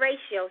 10%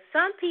 ratio.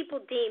 Some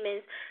people,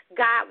 demons,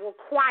 God will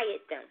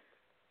quiet them.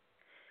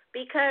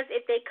 Because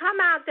if they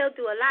come out, they'll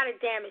do a lot of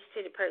damage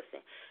to the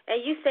person.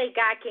 And you say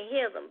God can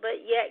heal them.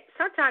 But yet,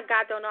 sometimes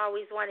God don't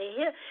always want to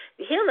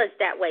heal us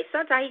that way.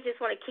 Sometimes he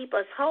just want to keep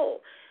us whole,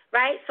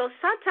 right? So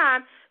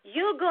sometimes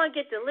you'll go and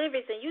get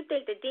deliverance and you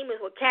think the demons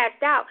were cast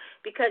out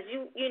because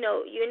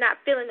you're not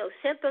feeling those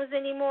symptoms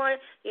anymore.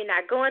 You're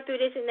not going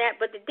through this and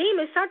that. But the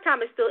demon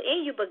sometimes is still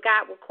in you, but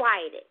God will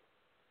quiet it.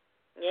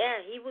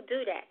 Yeah, he will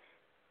do that.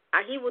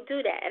 He will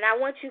do that. And I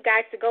want you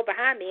guys to go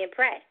behind me and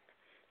pray.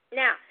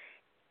 Now,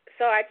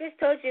 so I just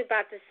told you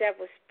about the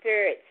several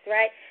spirits,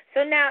 right?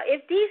 So now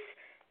if these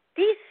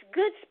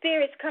good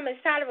spirits come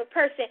inside of a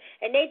person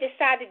and they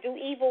decide to do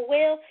evil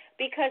will,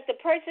 because the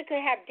person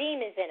could have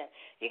demons in them.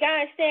 You got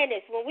to understand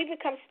this. When we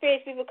become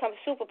spirits, we become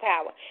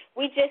superpower.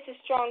 We just as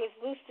strong as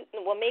Lucifer.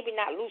 Well, maybe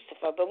not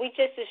Lucifer, but we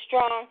just as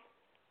strong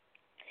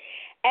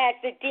as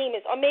the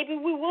demons. Or maybe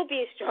we will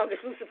be as strong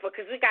as Lucifer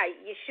because we got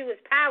Yeshua's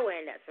power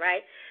in us,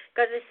 right?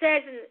 Because it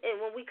says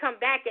when we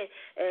come back and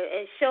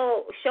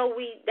show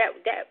that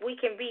we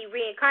can be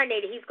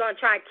reincarnated, he's going to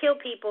try and kill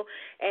people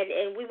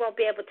and we won't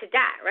be able to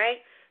die,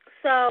 right?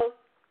 So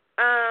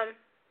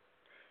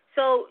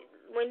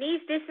when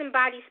these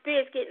disembodied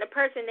spirits get in a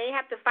person, they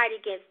have to fight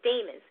against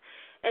demons.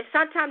 And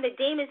sometimes the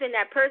demons in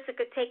that person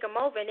could take them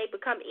over and they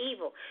become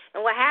evil.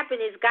 And what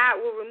happens is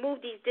God will remove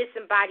these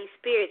disembodied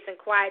spirits and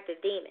quiet the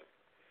demon.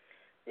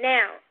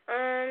 Now,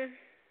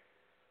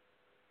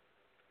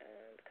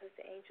 because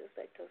the angels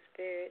let those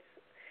spirits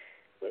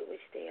with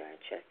which they are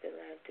entrusted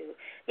do.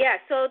 Yeah,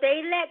 so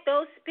they let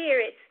those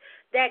spirits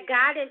that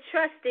God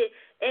entrusted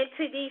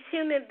into these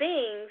human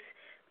beings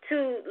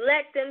to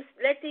let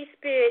these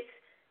spirits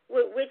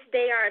with which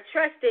they are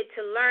entrusted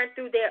to learn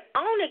through their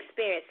own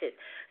experiences.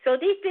 So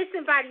these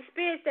disembodied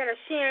spirits that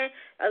are sharing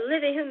a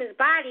living human's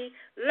body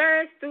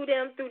learn through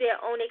their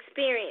own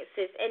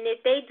experiences. And if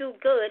they do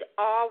good,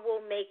 all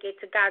will make it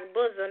to God's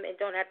bosom and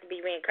don't have to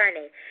be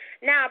reincarnated.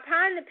 Now,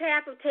 upon the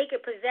path of taking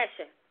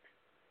possession,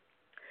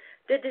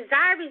 the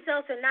desired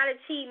results are not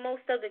achieved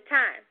most of the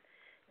time.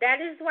 That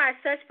is why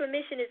such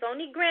permission is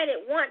only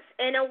granted once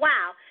in a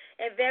while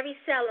and very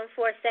seldom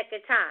for a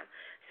second time.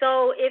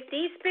 So if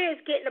these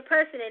spirits get in a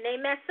person and they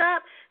mess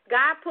up,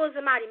 God pulls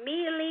them out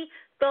immediately,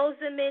 throws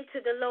them into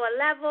the lower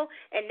level,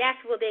 and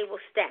that's where they will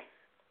stay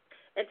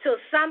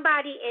until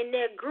somebody in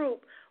their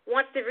group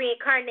wants to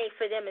reincarnate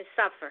for them and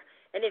suffer.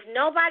 And if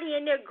nobody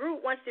in their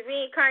group wants to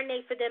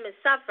reincarnate for them and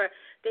suffer,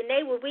 then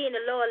they will be in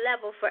the lower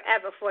level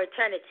forever, for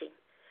eternity.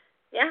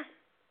 Yeah?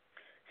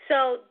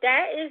 So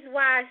that is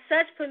why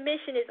such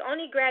permission is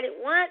only granted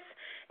once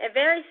and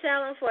very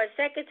seldom for a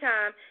second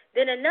time.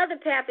 Then another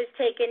path is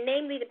taken,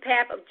 namely the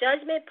path of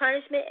judgment,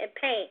 punishment, and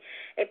pain.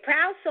 A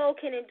proud soul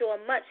can endure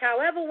much.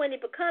 However, when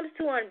it becomes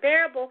too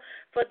unbearable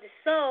for the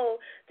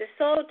soul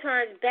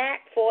turns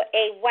back for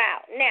a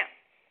while. Now,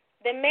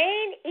 the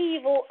main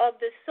evil of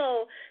the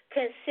soul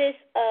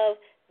consists of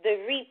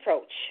the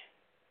reproach,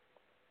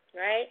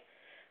 right?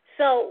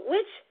 So,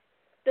 which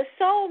the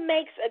soul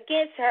makes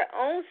against her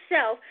own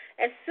self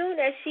as soon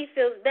as she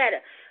feels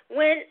better.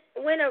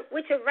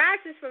 Which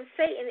arises from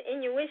Satan's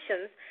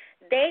intuitions,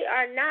 they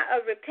are not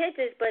of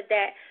repentance, but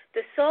that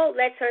the soul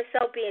lets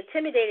herself be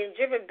intimidated and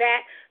driven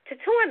back to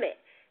torment.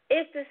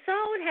 If the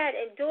soul had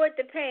endured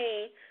the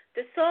pain,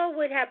 the soul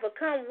would have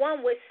become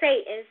one with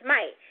Satan's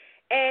might,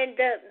 and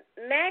the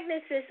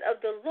magnificence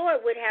of the Lord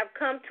would have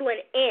come to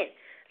an end.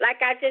 Like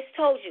I just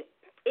told you,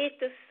 if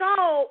the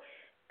soul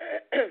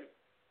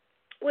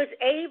was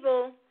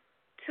able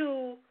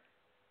to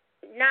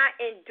not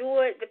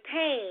endure the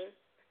pain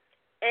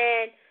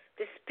and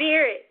the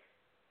spirit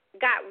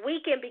got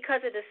weakened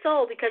because of the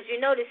soul, because you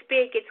know the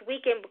spirit gets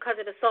weakened because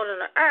of the soul on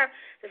the earth,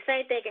 the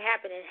same thing can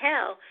happen in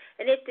hell.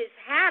 And if this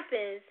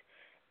happens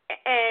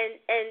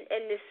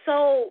and the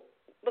soul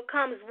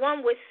becomes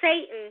one with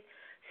Satan,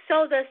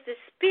 so does the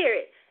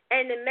spirit.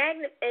 And the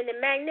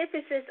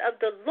magnificence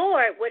of the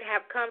Lord would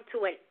have come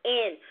to an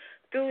end.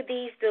 Through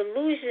these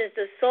delusions,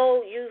 the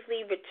soul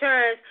usually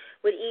returns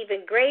with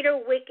even greater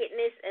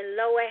wickedness and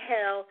lower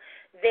hell.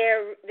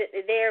 There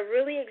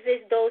really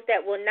exist those that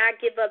will not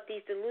give up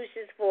these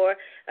delusions for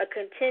a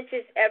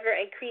contentious,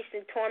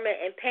 ever-increasing torment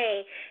and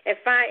pain,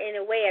 and find in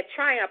a way a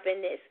triumph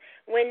in this.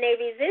 When they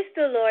resist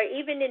the Lord,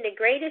 even in the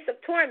greatest of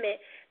torment,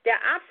 their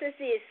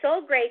obstinacy is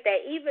so great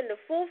that even the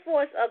full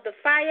force of the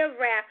fire of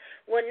wrath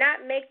will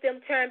not make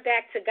them turn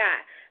back to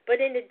God.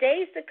 But in the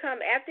days to come,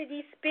 after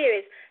these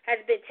spirits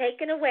has been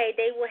taken away,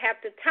 they will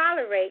have to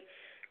tolerate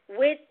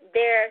with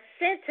their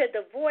center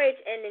the voyage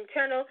and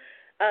internal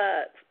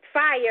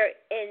fire,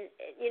 and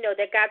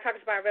that God talks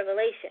about in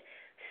Revelation.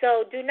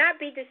 So do not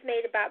be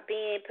dismayed about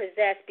being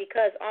possessed,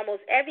 because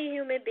almost every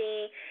human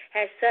being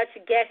has such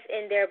guests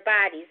in their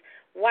bodies.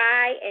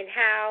 Why and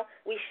how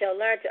we shall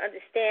learn to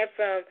understand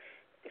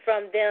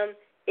from them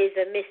is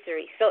a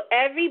mystery. So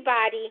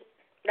everybody,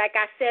 like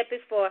I said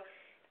before,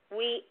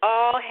 we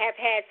all have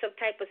had some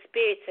type of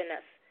spirits in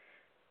us.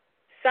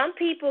 Some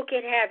people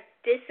can have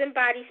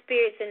disembodied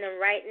spirits in them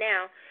right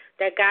now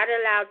that God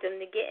allowed them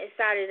to get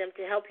inside of them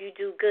to help you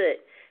do good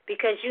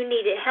because you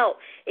needed help.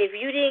 If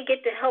you didn't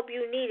get the help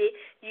you needed,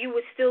 you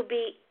would still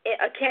be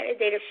a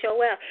candidate of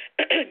Sheol.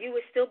 You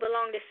would still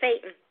belong to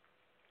Satan.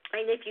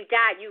 And if you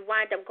died, you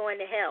wind up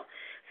going to hell.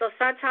 So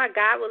sometimes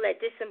God will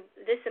let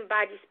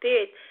disembodied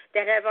spirits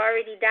that have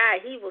already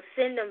died, he will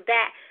send them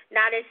back,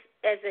 not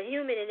as a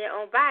human in their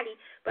own body,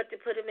 but to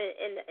put them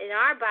in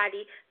our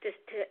body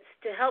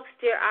to help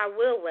steer our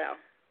will well.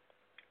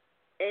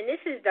 And this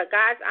is the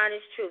God's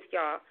honest truth,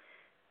 y'all.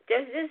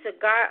 This is the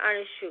God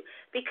honest truth,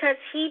 because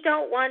he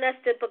don't want us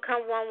to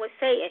become one with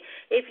Satan.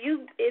 If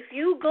you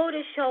go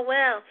to Sheol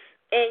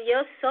and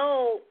your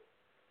soul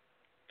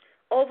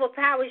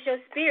overpowers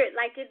your spirit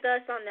like it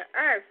does on the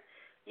earth,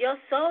 your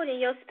soul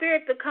and your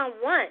spirit become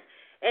one,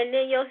 and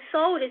then your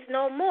soul is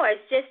no more.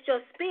 It's just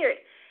your spirit.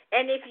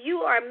 And if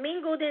you are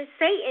mingled in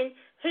Satan,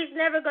 he's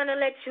never going to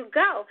let you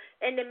go.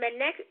 And the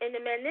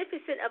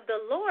magnificence of the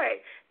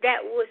Lord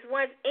that was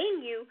once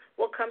in you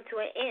will come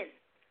to an end,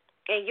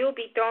 and you'll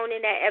be thrown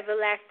in that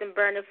everlasting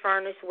burning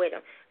furnace with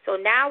him. So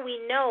now we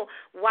know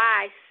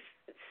why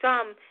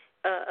some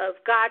of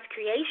God's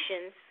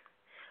creations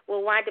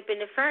will wind up in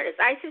the furnace.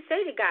 I used to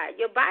say to God,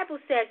 your Bible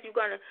says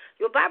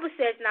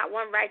not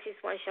one righteous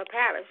one shall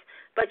perish,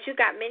 but you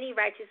got many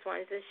righteous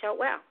ones that shall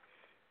well.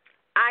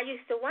 I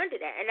used to wonder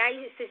that, and I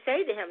used to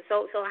say to him,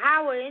 so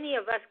how are any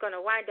of us going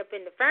to wind up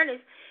in the furnace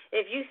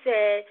if you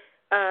said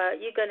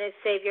you're going to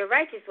save your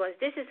righteous ones?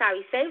 This is how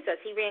he saves us.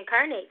 He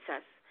reincarnates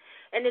us.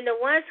 And then the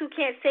ones who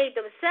can't save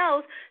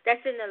themselves,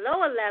 that's in the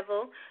lower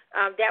level,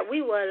 that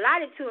we were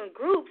allotted to in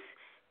groups,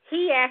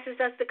 he asks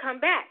us to come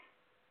back.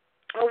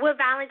 Or we'll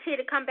volunteer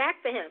to come back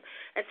for him.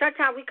 And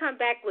sometimes we come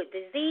back with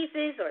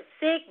diseases or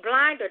sick,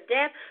 blind, or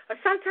deaf, or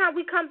sometimes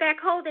we come back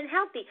whole and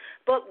healthy.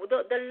 But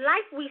the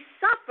life we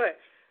suffer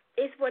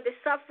is for the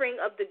suffering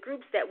of the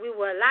groups that we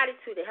were allotted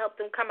to help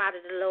them come out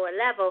of the lower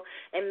level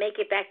and make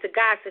it back to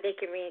God so they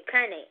can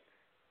reincarnate.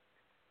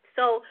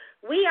 So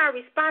we are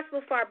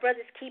responsible for our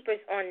brothers' keepers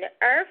on the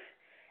earth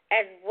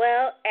as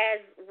well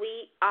as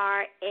we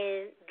are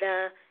in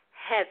the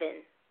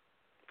heaven.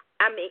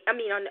 I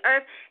mean on the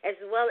earth as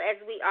well as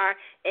we are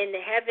in the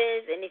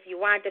heavens, and if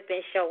you wind up in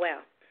Sheol.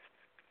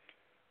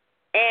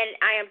 And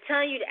I am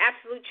telling you the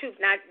absolute truth.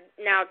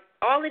 Now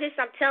all of this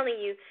I'm telling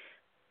you,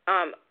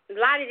 a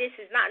lot of this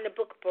is not in the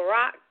book of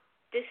Barak.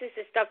 This is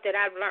the stuff that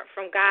I've learned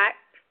from God.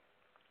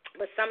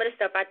 But some of the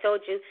stuff I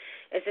told you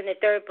is in the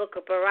third book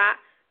of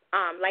Barak.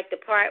 Like the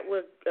part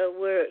where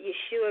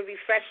Yeshua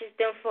refreshes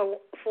them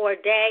for a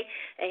day,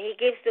 and he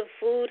gives them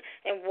food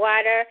and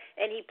water,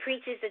 and he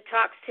preaches and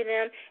talks to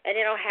them, and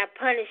they don't have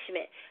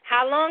punishment.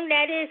 How long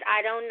that is,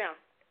 I don't know.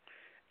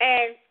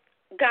 And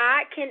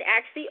God can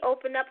actually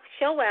open up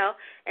Sheol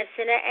and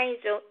send an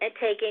angel and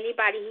take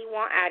anybody he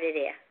wants out of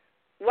there.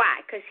 Why?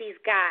 Because he's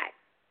God.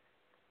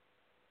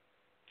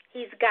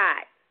 He's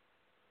God.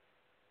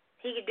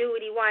 He can do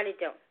what he want to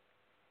do.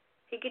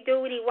 He can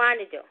do what he want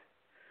to do.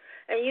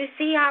 And you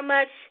see how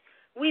much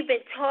we've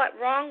been taught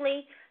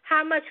wrongly,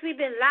 how much we've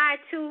been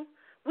lied to.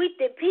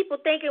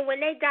 People thinking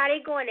when they die,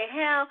 they're going to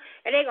hell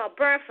and they're going to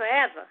burn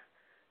forever.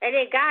 And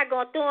then God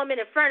going to throw them in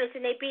the furnace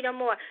and they be no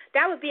more.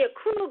 That would be a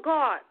cruel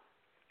God.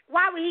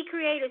 Why would he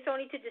create us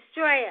only to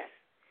destroy us?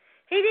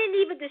 He didn't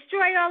even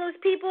destroy all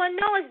those people in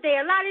Noah's day.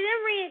 A lot of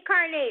them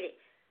reincarnated.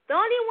 The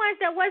only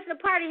ones that wasn't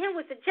a part of him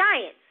was the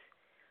giants.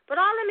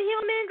 But all them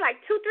humans, like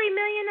 2-3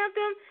 million of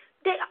them,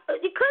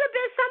 it could have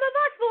been some of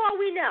us for all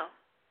we know.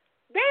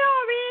 They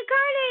all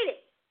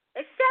reincarnated,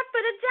 except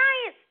for the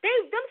giants.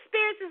 Them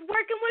spirits is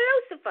working with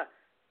Lucifer.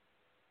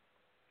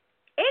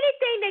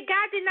 Anything that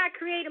God did not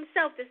create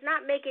himself does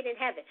not make it in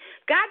heaven.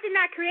 God did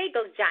not create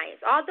those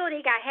giants. Although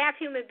they got half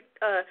human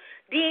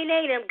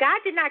DNA in them, God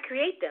did not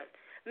create them.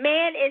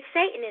 Man and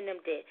Satan in them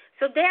did.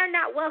 So they are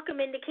not welcome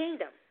in the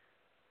kingdom.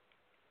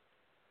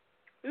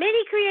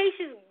 Many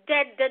creations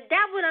that the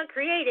devil done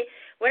created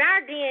with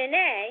our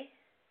DNA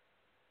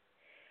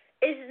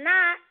is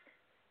not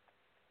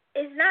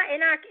in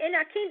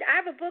our kingdom.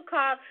 I have a book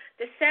called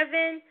The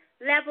 7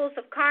 Levels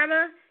of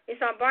Karma.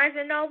 It's on Barnes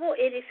 & Noble.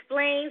 It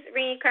explains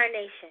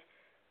reincarnation.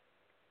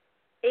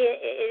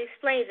 It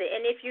explains it.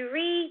 And if you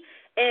read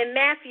in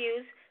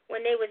Matthew's,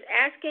 when they was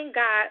asking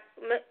Yeshua,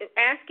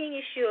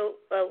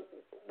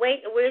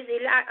 where's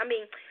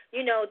Elijah?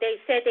 They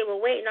said they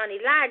were waiting on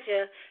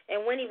Elijah,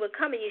 and when he would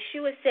come, and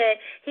Yeshua said,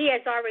 he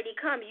has already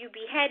come. You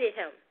beheaded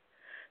him.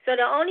 So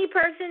the only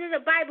person in the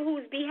Bible who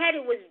was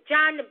beheaded was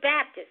John the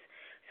Baptist.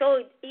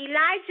 So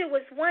Elijah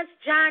was once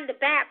John the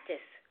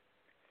Baptist.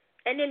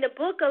 And in the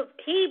book of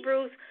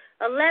Hebrews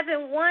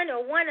 11:1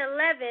 or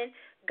 1:11,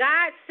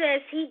 God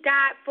says he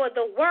died for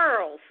the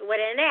worlds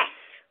with an S.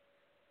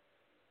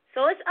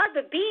 So it's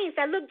other beings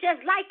that look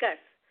just like us.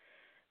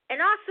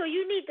 And also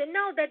you need to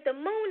know that the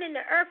moon and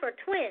the earth are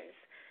twins.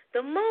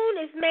 The moon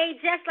is made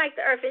just like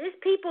the earth. And it's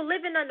people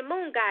living on the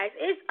moon, guys.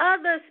 It's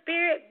other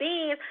spirit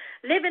beings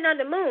living on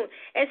the moon.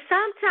 And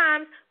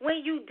sometimes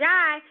when you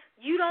die,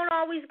 you don't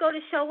always go to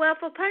Sheol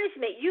for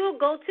punishment. You'll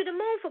go to the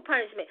moon for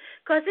punishment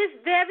because it's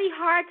very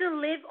hard to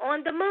live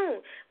on the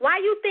moon. Why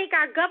you think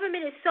our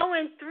government is so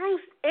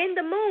enthused in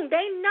the moon?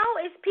 They know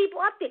it's people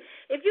up there.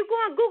 If you go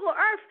on Google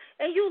Earth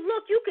and you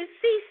look, you can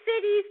see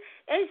cities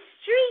and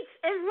streets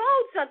and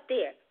roads up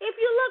there if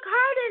you look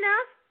hard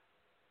enough.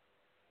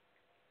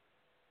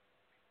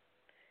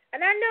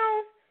 And I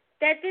know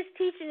that this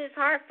teaching is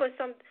hard for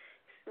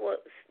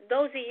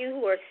those of you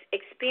who are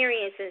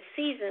experienced and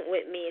seasoned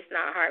with me. It's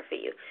not hard for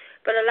you.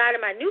 But a lot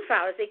of my new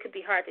followers, it could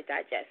be hard to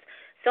digest.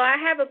 So I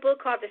have a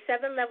book called The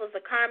 7 Levels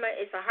of Karma.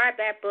 It's a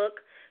hardback book.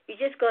 You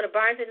just go to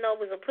Barnes &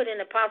 Noble and put in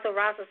Apostle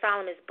Russell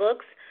Solomon's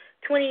books.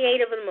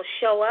 28 of them will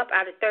show up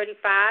out of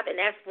 35, and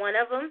that's one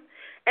of them.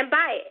 And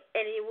buy it,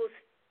 and it will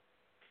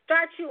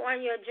start you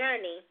on your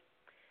journey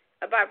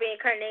about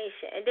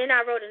reincarnation. And then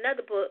I wrote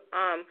another book,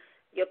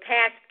 Your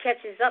Past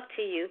Catches Up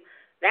to You.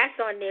 That's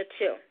on there,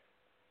 too.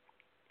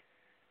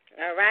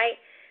 All right?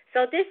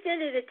 So this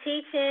end of the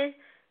teaching.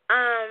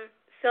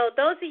 So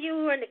those of you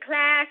who are in the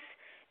class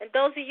and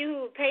those of you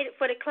who paid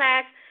for the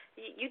class,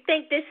 you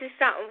think this is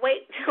something.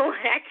 Wait till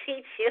I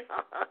teach you.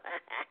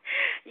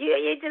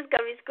 You're just going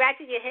to be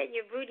scratching your head and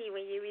your booty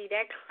when you read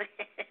that class.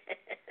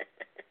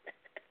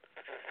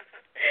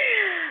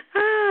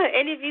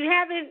 And if you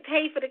haven't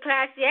paid for the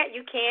class yet,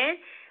 you can.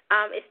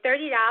 It's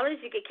 $30.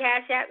 You can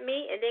cash at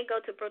me and then go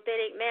to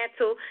Prophetic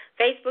Mantle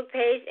Facebook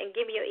page and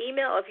give me your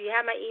email. Or if you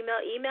have my email,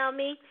 email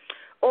me.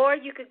 Or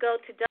you could go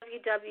to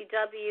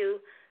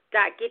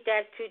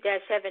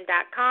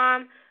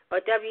www.getthat2-heaven.com or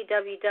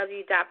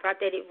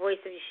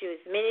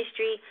www.propheticvoiceofyeshua's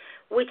ministry,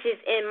 which is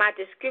in my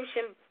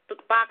description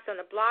box on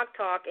the Blog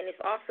Talk, and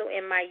it's also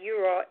in my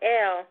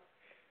URL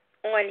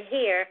on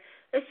here.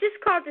 It's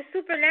just called the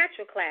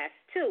Supernatural Class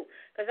 2,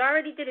 because I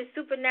already did a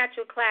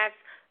Supernatural Class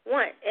 1,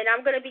 and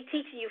I'm going to be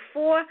teaching you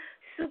 4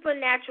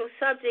 supernatural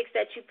subjects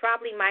that you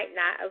probably might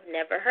not have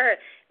never heard.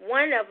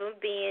 One of them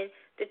being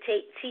the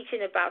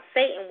teaching about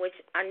Satan, which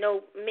I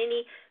know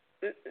many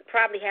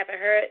probably haven't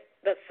heard,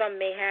 but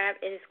some may have,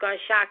 and it's going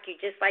to shock you,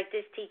 just like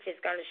this teaching is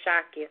going to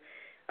shock you,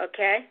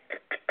 okay?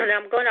 And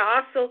I'm going to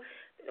also,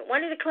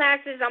 one of the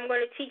classes I'm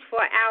going to teach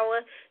for an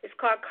hour is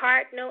called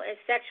Cardinal and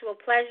Sexual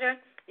Pleasure.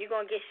 You're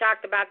going to get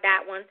shocked about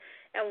that one.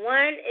 And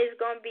one is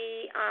going to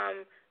be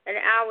an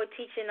hour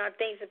teaching on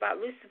things about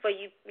Lucifer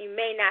you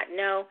may not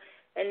know.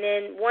 And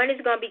then one is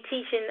going to be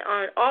teaching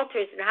on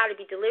altars and how to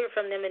be delivered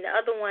from them. And the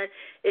other one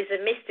is a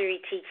mystery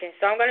teaching.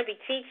 So I'm going to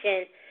be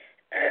teaching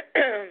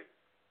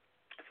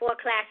 4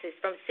 classes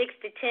from 6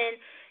 to 10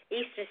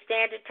 Eastern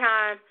Standard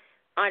Time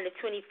on the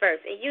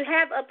 21st. And you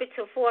have up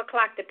until 4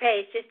 o'clock to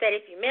pay. It's just that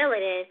if you mail it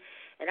in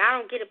and I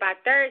don't get it by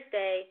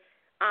Thursday,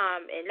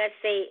 and let's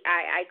say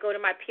I go to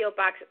my P.O.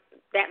 box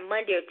that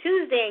Monday or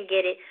Tuesday and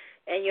get it,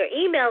 and your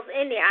email's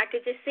in there, I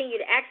could just send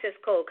you the access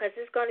code, because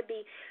it's going to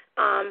be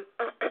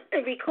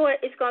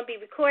It's going to be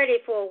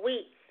recorded for a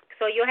week,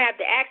 so you'll have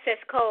the access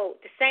code,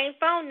 the same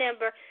phone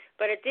number,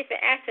 but a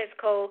different access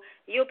code.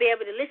 You'll be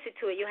able to listen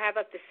to it. You'll have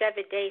up to 7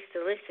 days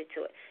to listen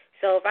to it.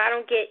 So if I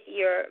don't get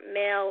your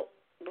mail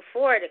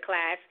before the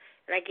class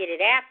and I get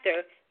it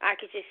after, I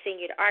could just send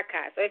you the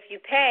archives. So if you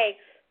pay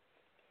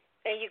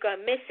and you're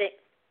going to miss it,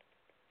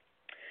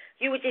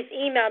 you would just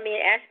email me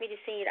and ask me to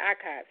send you the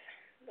archives.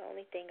 The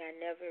only thing I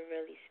never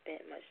really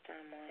spent much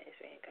time on is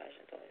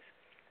reincarnation.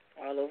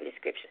 All over the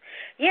scriptures.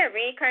 Yeah,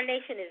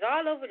 reincarnation is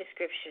all over the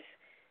scriptures.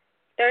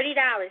 $30,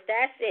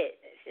 that's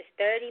it. It's just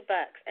 $30.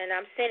 And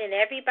I'm sending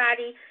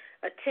everybody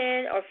a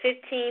 10 or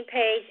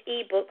 15-page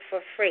ebook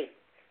for free.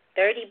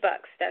 $30.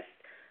 That's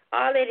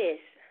all it is.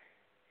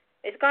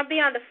 It's going to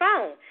be on the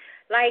phone.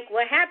 Like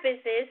what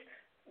happens is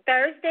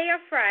Thursday or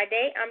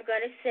Friday, I'm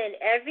going to send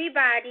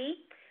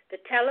everybody the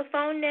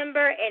telephone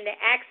number and the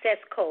access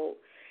code.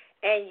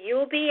 And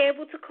you'll be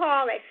able to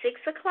call at 6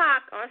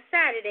 o'clock on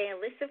Saturday and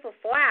listen for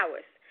 4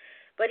 hours.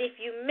 But if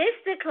you miss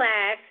the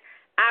class,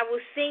 I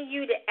will send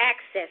you the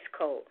access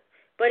code.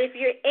 But if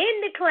you're in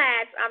the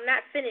class, I'm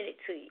not sending it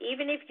to you.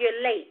 Even if you're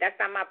late, that's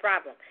not my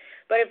problem.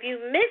 But if you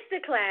miss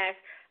the class,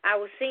 I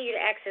will send you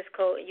the access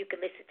code and you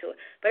can listen to it.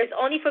 But it's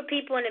only for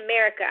people in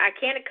America. I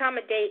can't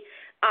accommodate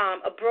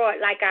abroad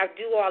like I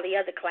do all the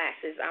other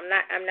classes. I'm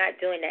not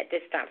doing that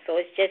this time.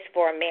 So it's just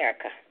for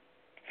America.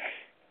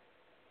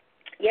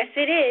 Yes,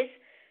 it is.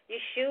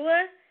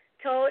 Yeshua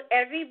told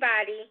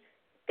everybody,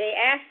 they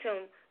asked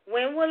him,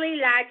 when will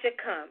Elijah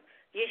come?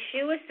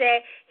 Yeshua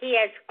said, he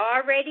has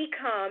already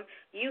come.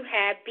 You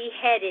have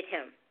beheaded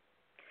him.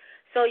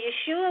 So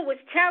Yeshua was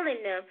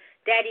telling them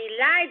that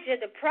Elijah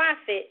the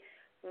prophet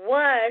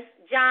was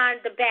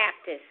John the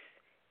Baptist.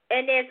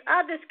 And there's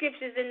other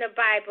scriptures in the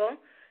Bible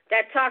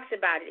that talks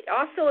about it.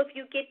 Also, if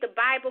you get the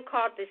Bible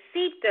called the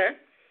Sefer,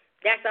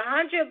 that's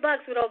 $100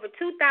 with over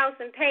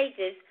 2,000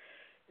 pages.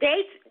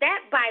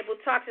 That Bible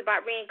talks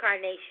about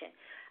reincarnation.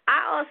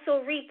 I also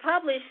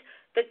republished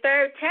the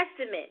Third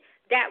Testament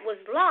that was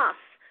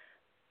lost.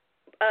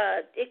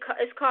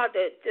 It's called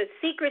the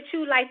Secret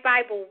True Life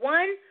Bible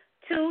 1,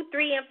 2,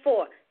 3, and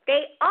 4.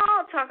 They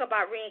all talk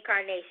about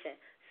reincarnation.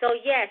 So,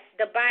 yes,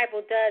 the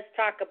Bible does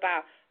talk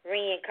about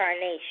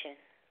reincarnation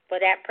for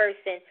that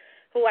person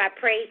who I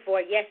prayed for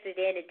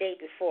yesterday and the day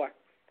before,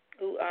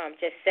 who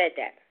just said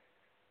that.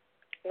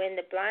 When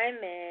the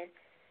blind man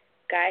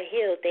got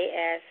healed, they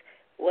asked,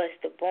 was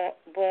the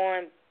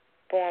born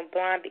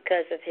blind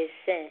because of his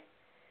sin?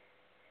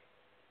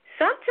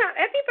 Sometimes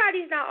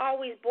everybody's not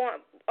always born,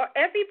 or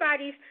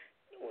everybody's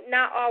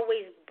not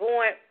always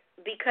born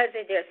because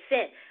of their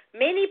sin.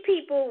 Many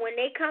people, when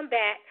they come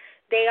back,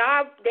 they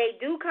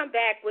do come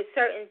back with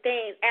certain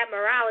things,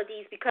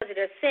 abnormalities because of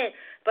their sin.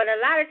 But a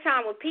lot of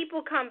time when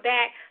people come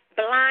back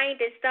blind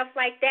and stuff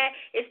like that,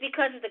 it's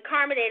because of the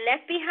karma they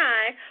left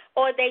behind,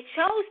 or they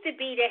chose to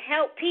be to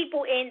help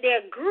people in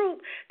their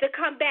group to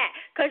come back.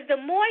 Because the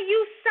more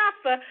you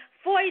suffer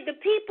for the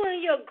people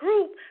in your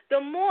group, the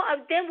more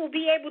of them will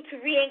be able to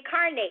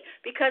reincarnate,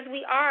 because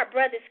we are a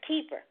brother's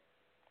keeper.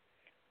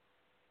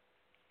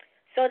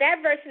 So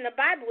that verse in the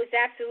Bible is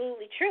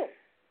absolutely true.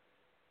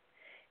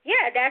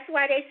 Yeah, that's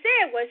why they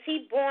said, was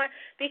he born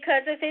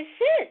because of his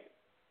sin?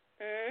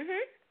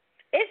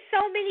 It's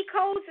so many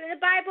codes in the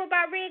Bible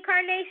about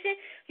reincarnation.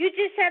 You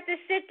just have to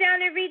sit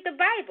down and read the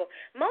Bible.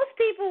 Most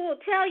people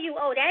will tell you,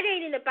 oh, that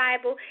ain't in the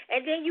Bible,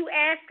 and then you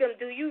ask them,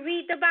 do you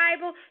read the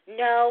Bible?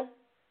 No.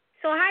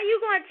 So how you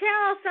going to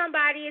tell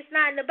somebody it's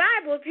not in the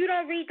Bible if you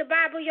don't read the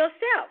Bible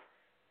yourself?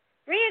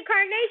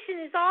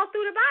 Reincarnation is all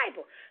through the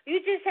Bible.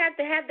 You just have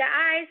to have the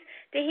eyes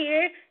to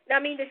hear,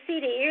 to see,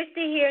 the ears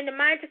to hear, and the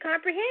mind to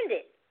comprehend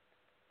it.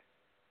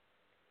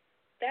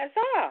 That's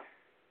all.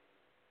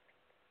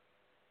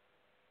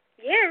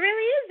 Yeah, it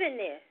really is in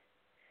there.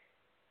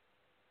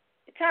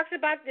 It talks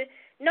about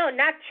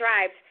not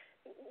tribes.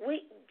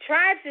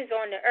 Tribes is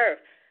on the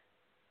earth.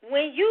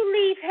 when you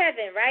leave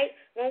heaven, right,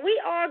 when we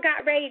all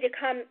got ready to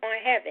come on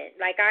heaven,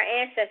 like our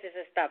ancestors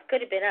and stuff, could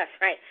have been us,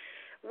 right,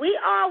 we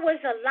all was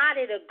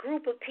allotted a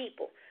group of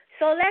people.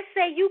 So let's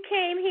say you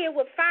came here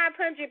with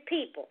 500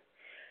 people.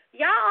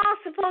 Y'all all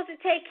supposed to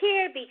take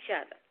care of each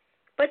other.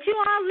 But you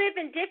all live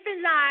in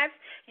different lives.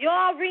 You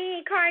all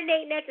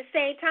reincarnating at the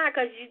same time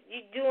because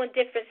you're doing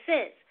different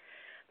sins.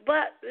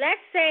 But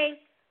let's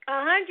say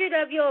 100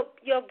 of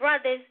your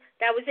brothers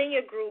that was in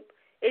your group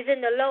is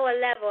in the lower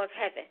level of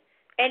heaven,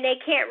 and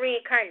they can't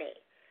reincarnate.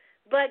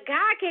 But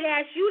God can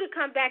ask you to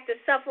come back to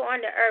suffer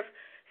on the earth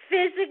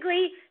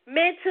physically,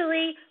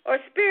 mentally, or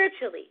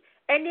spiritually.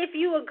 And if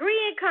you agree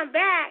and come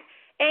back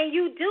and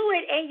you do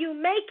it and you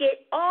make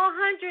it, all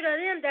 100 of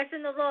them that's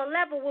in the lower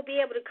level will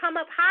be able to come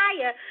up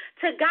higher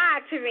to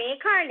God to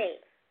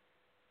reincarnate.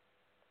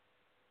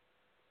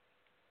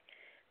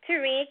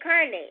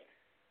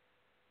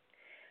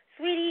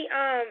 Sweetie,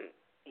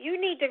 you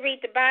need to read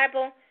the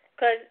Bible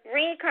because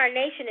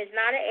reincarnation is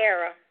not an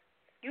error.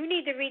 You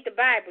need to read the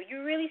Bible.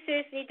 You really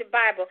seriously need the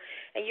Bible.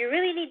 And you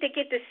really need to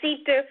get the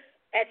Seether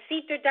at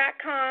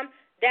Seether.com.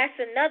 That's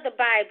another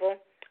Bible,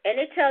 and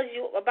it tells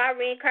you about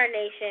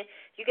reincarnation.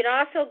 You can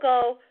also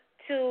go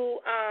to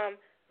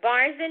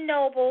Barnes &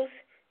 Nobles.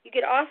 You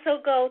can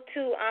also go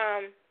to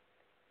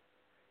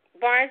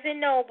Barnes &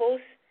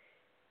 Nobles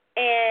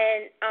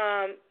and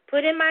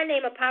put in my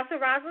name, Apostle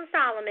Rosalind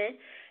Solomon,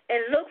 and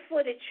look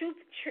for the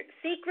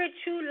Secret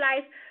True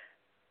Life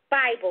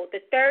Bible, the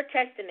Third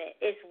Testament.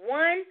 It's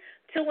 1,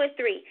 2, and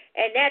 3,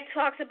 and that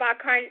talks about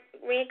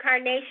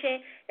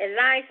reincarnation and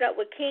lines up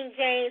with King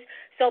James.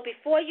 So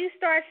before you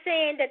start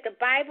saying that the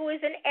Bible is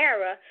an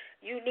error,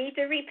 you need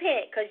to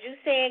repent because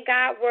you're saying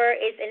God's word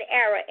is an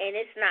error, and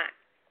it's not.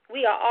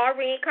 We are all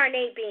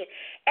reincarnated beings.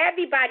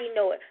 Everybody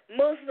know it.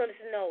 Muslims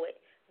know it.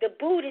 The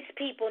Buddhist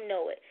people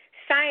know it.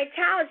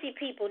 Scientology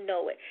people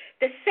know it.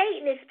 The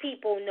Satanist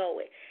people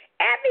know it.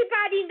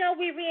 Everybody know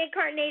we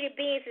reincarnated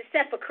beings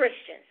except for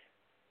Christians.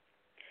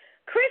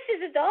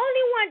 Christians is the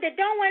only one that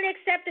don't want to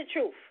accept the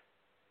truth.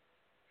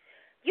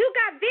 You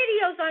got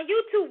videos on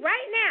YouTube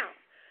right now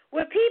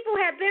where people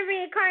have been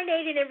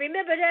reincarnated and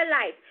remember their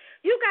life.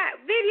 You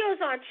got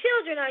videos on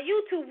children on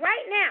YouTube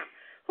right now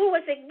who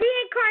was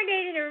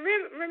reincarnated and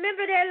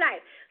remember their life.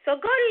 So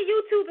go to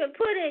YouTube and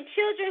put in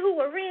children who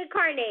were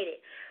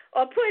reincarnated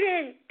or put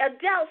in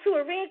adults who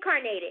were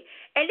reincarnated,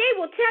 and they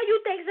will tell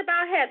you things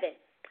about heaven.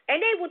 And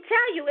they will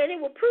tell you, and it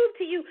will prove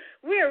to you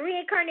we're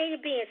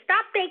reincarnated beings.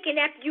 Stop thinking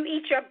after you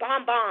eat your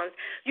bonbons,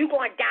 you're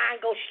going to die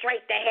and go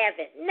straight to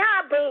heaven.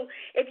 Nah, boo.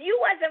 If you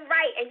wasn't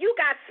right and you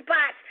got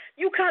spots,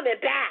 you coming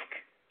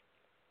back.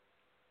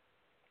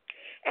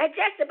 And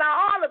just about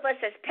all of us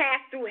has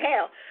passed through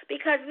hell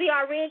because we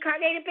are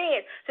reincarnated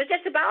beings. So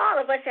just about all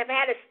of us have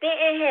had a stint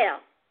in hell.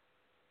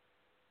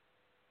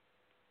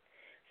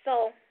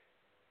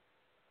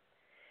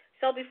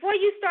 So before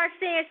you start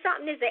saying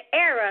something is an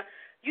error,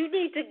 you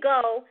need to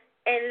go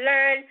and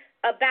learn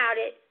about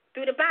it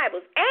through the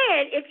Bibles.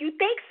 And if you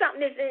think something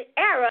is an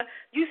error,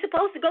 you're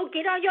supposed to go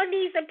get on your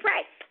knees and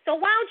pray. So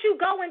why don't you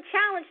go and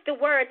challenge the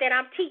word that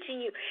I'm teaching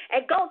you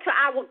and go to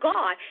our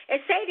God and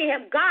say to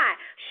him, God,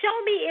 show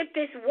me if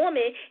this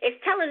woman is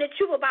telling the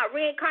truth about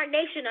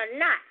reincarnation or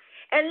not,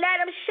 and let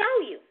him show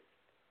you.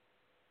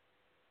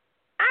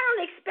 I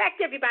don't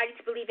expect everybody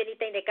to believe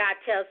anything that God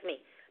tells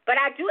me. But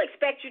I do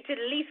expect you to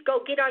at least go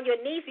get on your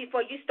knees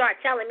before you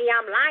start telling me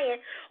I'm lying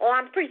or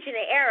I'm preaching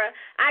an error.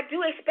 I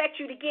do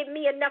expect you to give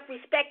me enough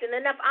respect and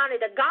enough honor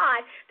to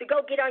God to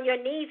go get on your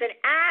knees and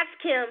ask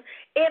him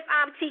if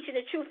I'm teaching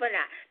the truth or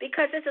not.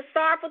 Because it's a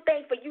sorrowful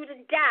thing for you to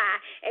die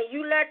and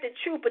you learned the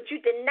truth, but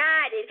you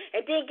denied it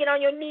and then get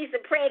on your knees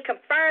and pray and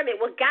confirm it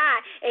with God,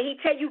 and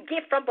he tell you,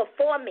 get from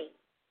before me.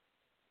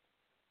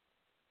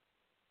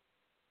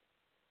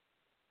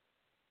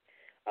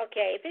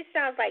 Okay, if it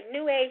sounds like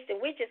New Age, then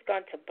we're just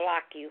going to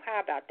block you. How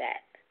about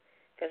that?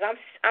 Because I'm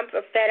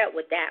fed up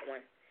with that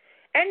one.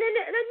 And then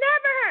the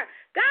nerve of her.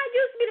 God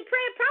used me to pray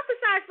and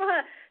prophesy for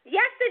her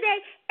yesterday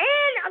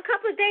and a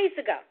couple of days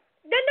ago.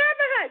 The nerve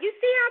of her. You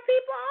see how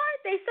people are?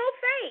 They so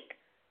fake.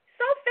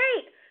 So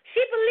fake. She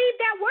believed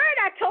that word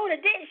I told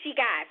her, didn't she,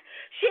 guys?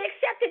 She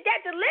accepted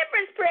that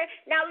deliverance prayer.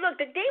 Now, look,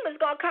 the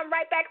demon's going to come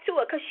right back to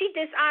her because she's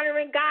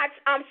dishonoring God's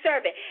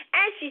servant.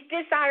 And she's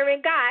dishonoring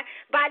God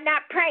by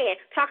not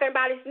praying, talking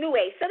about his new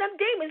age. So them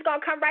demons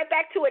going to come right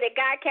back to her that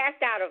God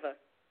cast out of her.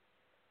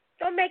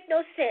 Don't make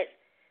no sense.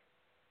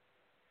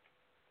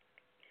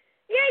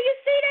 Yeah, you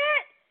see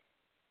that?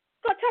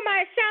 Go tell me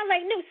it sound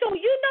like new. So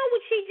you know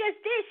what she just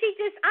did? She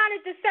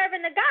dishonored the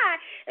servant of God,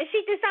 and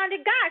she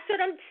dishonored God. So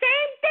them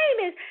same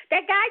demons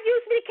that God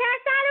used me to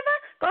cast out of her,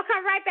 gonna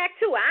come right back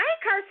to her. I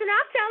ain't cursing her,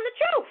 I'm telling the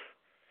truth.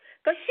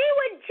 Because she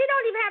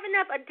don't even have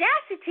enough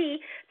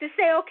audacity to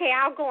say, okay,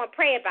 I'll go and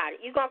pray about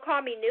it. You gonna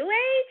call me New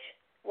Age?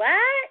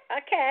 What?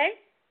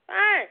 Okay,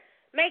 fine.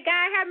 May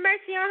God have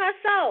mercy on her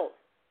soul.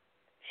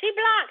 She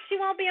blocked. She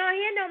won't be on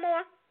here no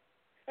more.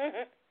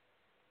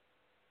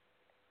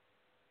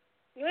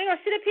 You ain't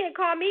going to sit up here and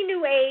call me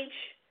New Age.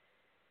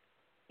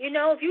 You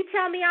know, if you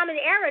tell me I'm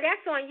in error,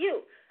 that's on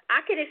you. I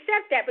can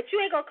accept that, but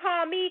you ain't going to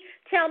call me,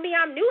 tell me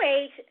I'm New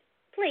Age,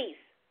 please.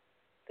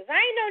 Because I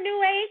ain't no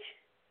New Age.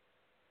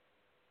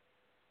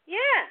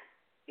 Yeah.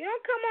 You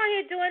don't come on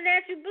here doing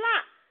that, you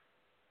block.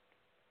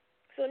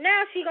 So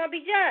now she going to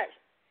be judged.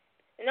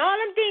 And all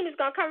them demons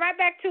going to come right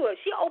back to her.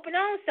 She opened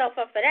her own self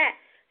up for that.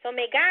 So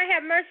may God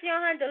have mercy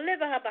on her and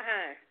deliver her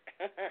behind.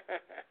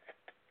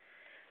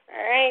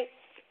 All right.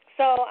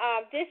 So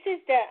this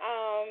is the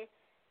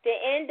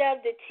end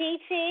of the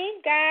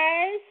teaching,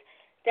 guys,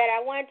 that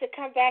I wanted to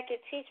come back and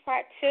teach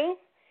part 2.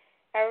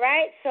 All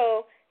right.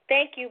 So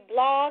thank you,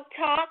 Blog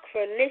Talk,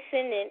 for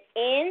listening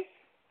in.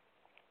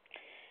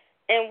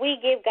 And we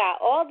give God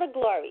all the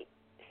glory.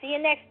 See you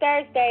next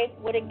Thursday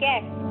with a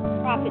guest,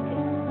 prophetess.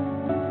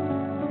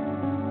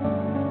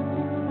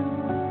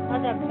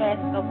 Hold up first,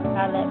 so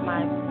I let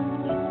my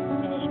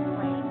finish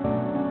praying.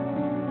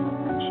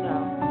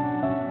 Show.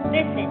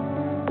 Listen,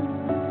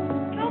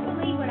 you don't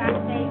believe what I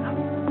say. I'm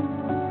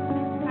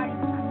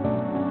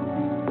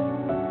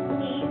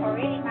me or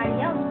anybody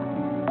else.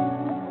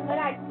 But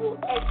I do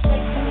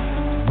expect you.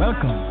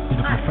 Welcome to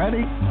the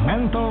Prophetic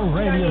Mental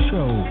Radio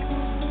Show,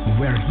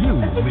 where you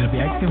will be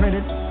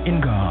activated in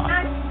God.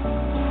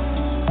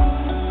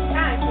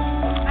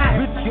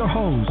 With your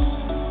host,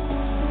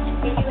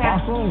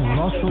 Apostle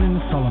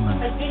Rosalind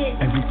Solomon,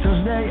 every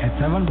Tuesday at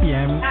 7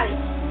 p.m.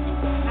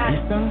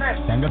 Eastern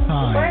Standard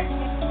Time.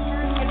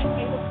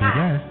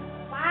 Yes.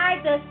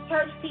 Why does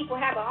church people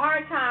have a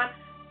hard time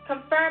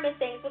confirming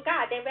things with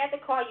God? They'd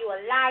rather call you a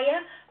liar,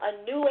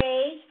 a New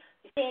Age,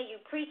 saying you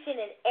preaching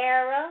in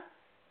error,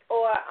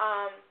 or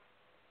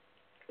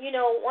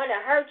want to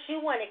hurt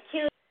you, want to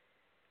kill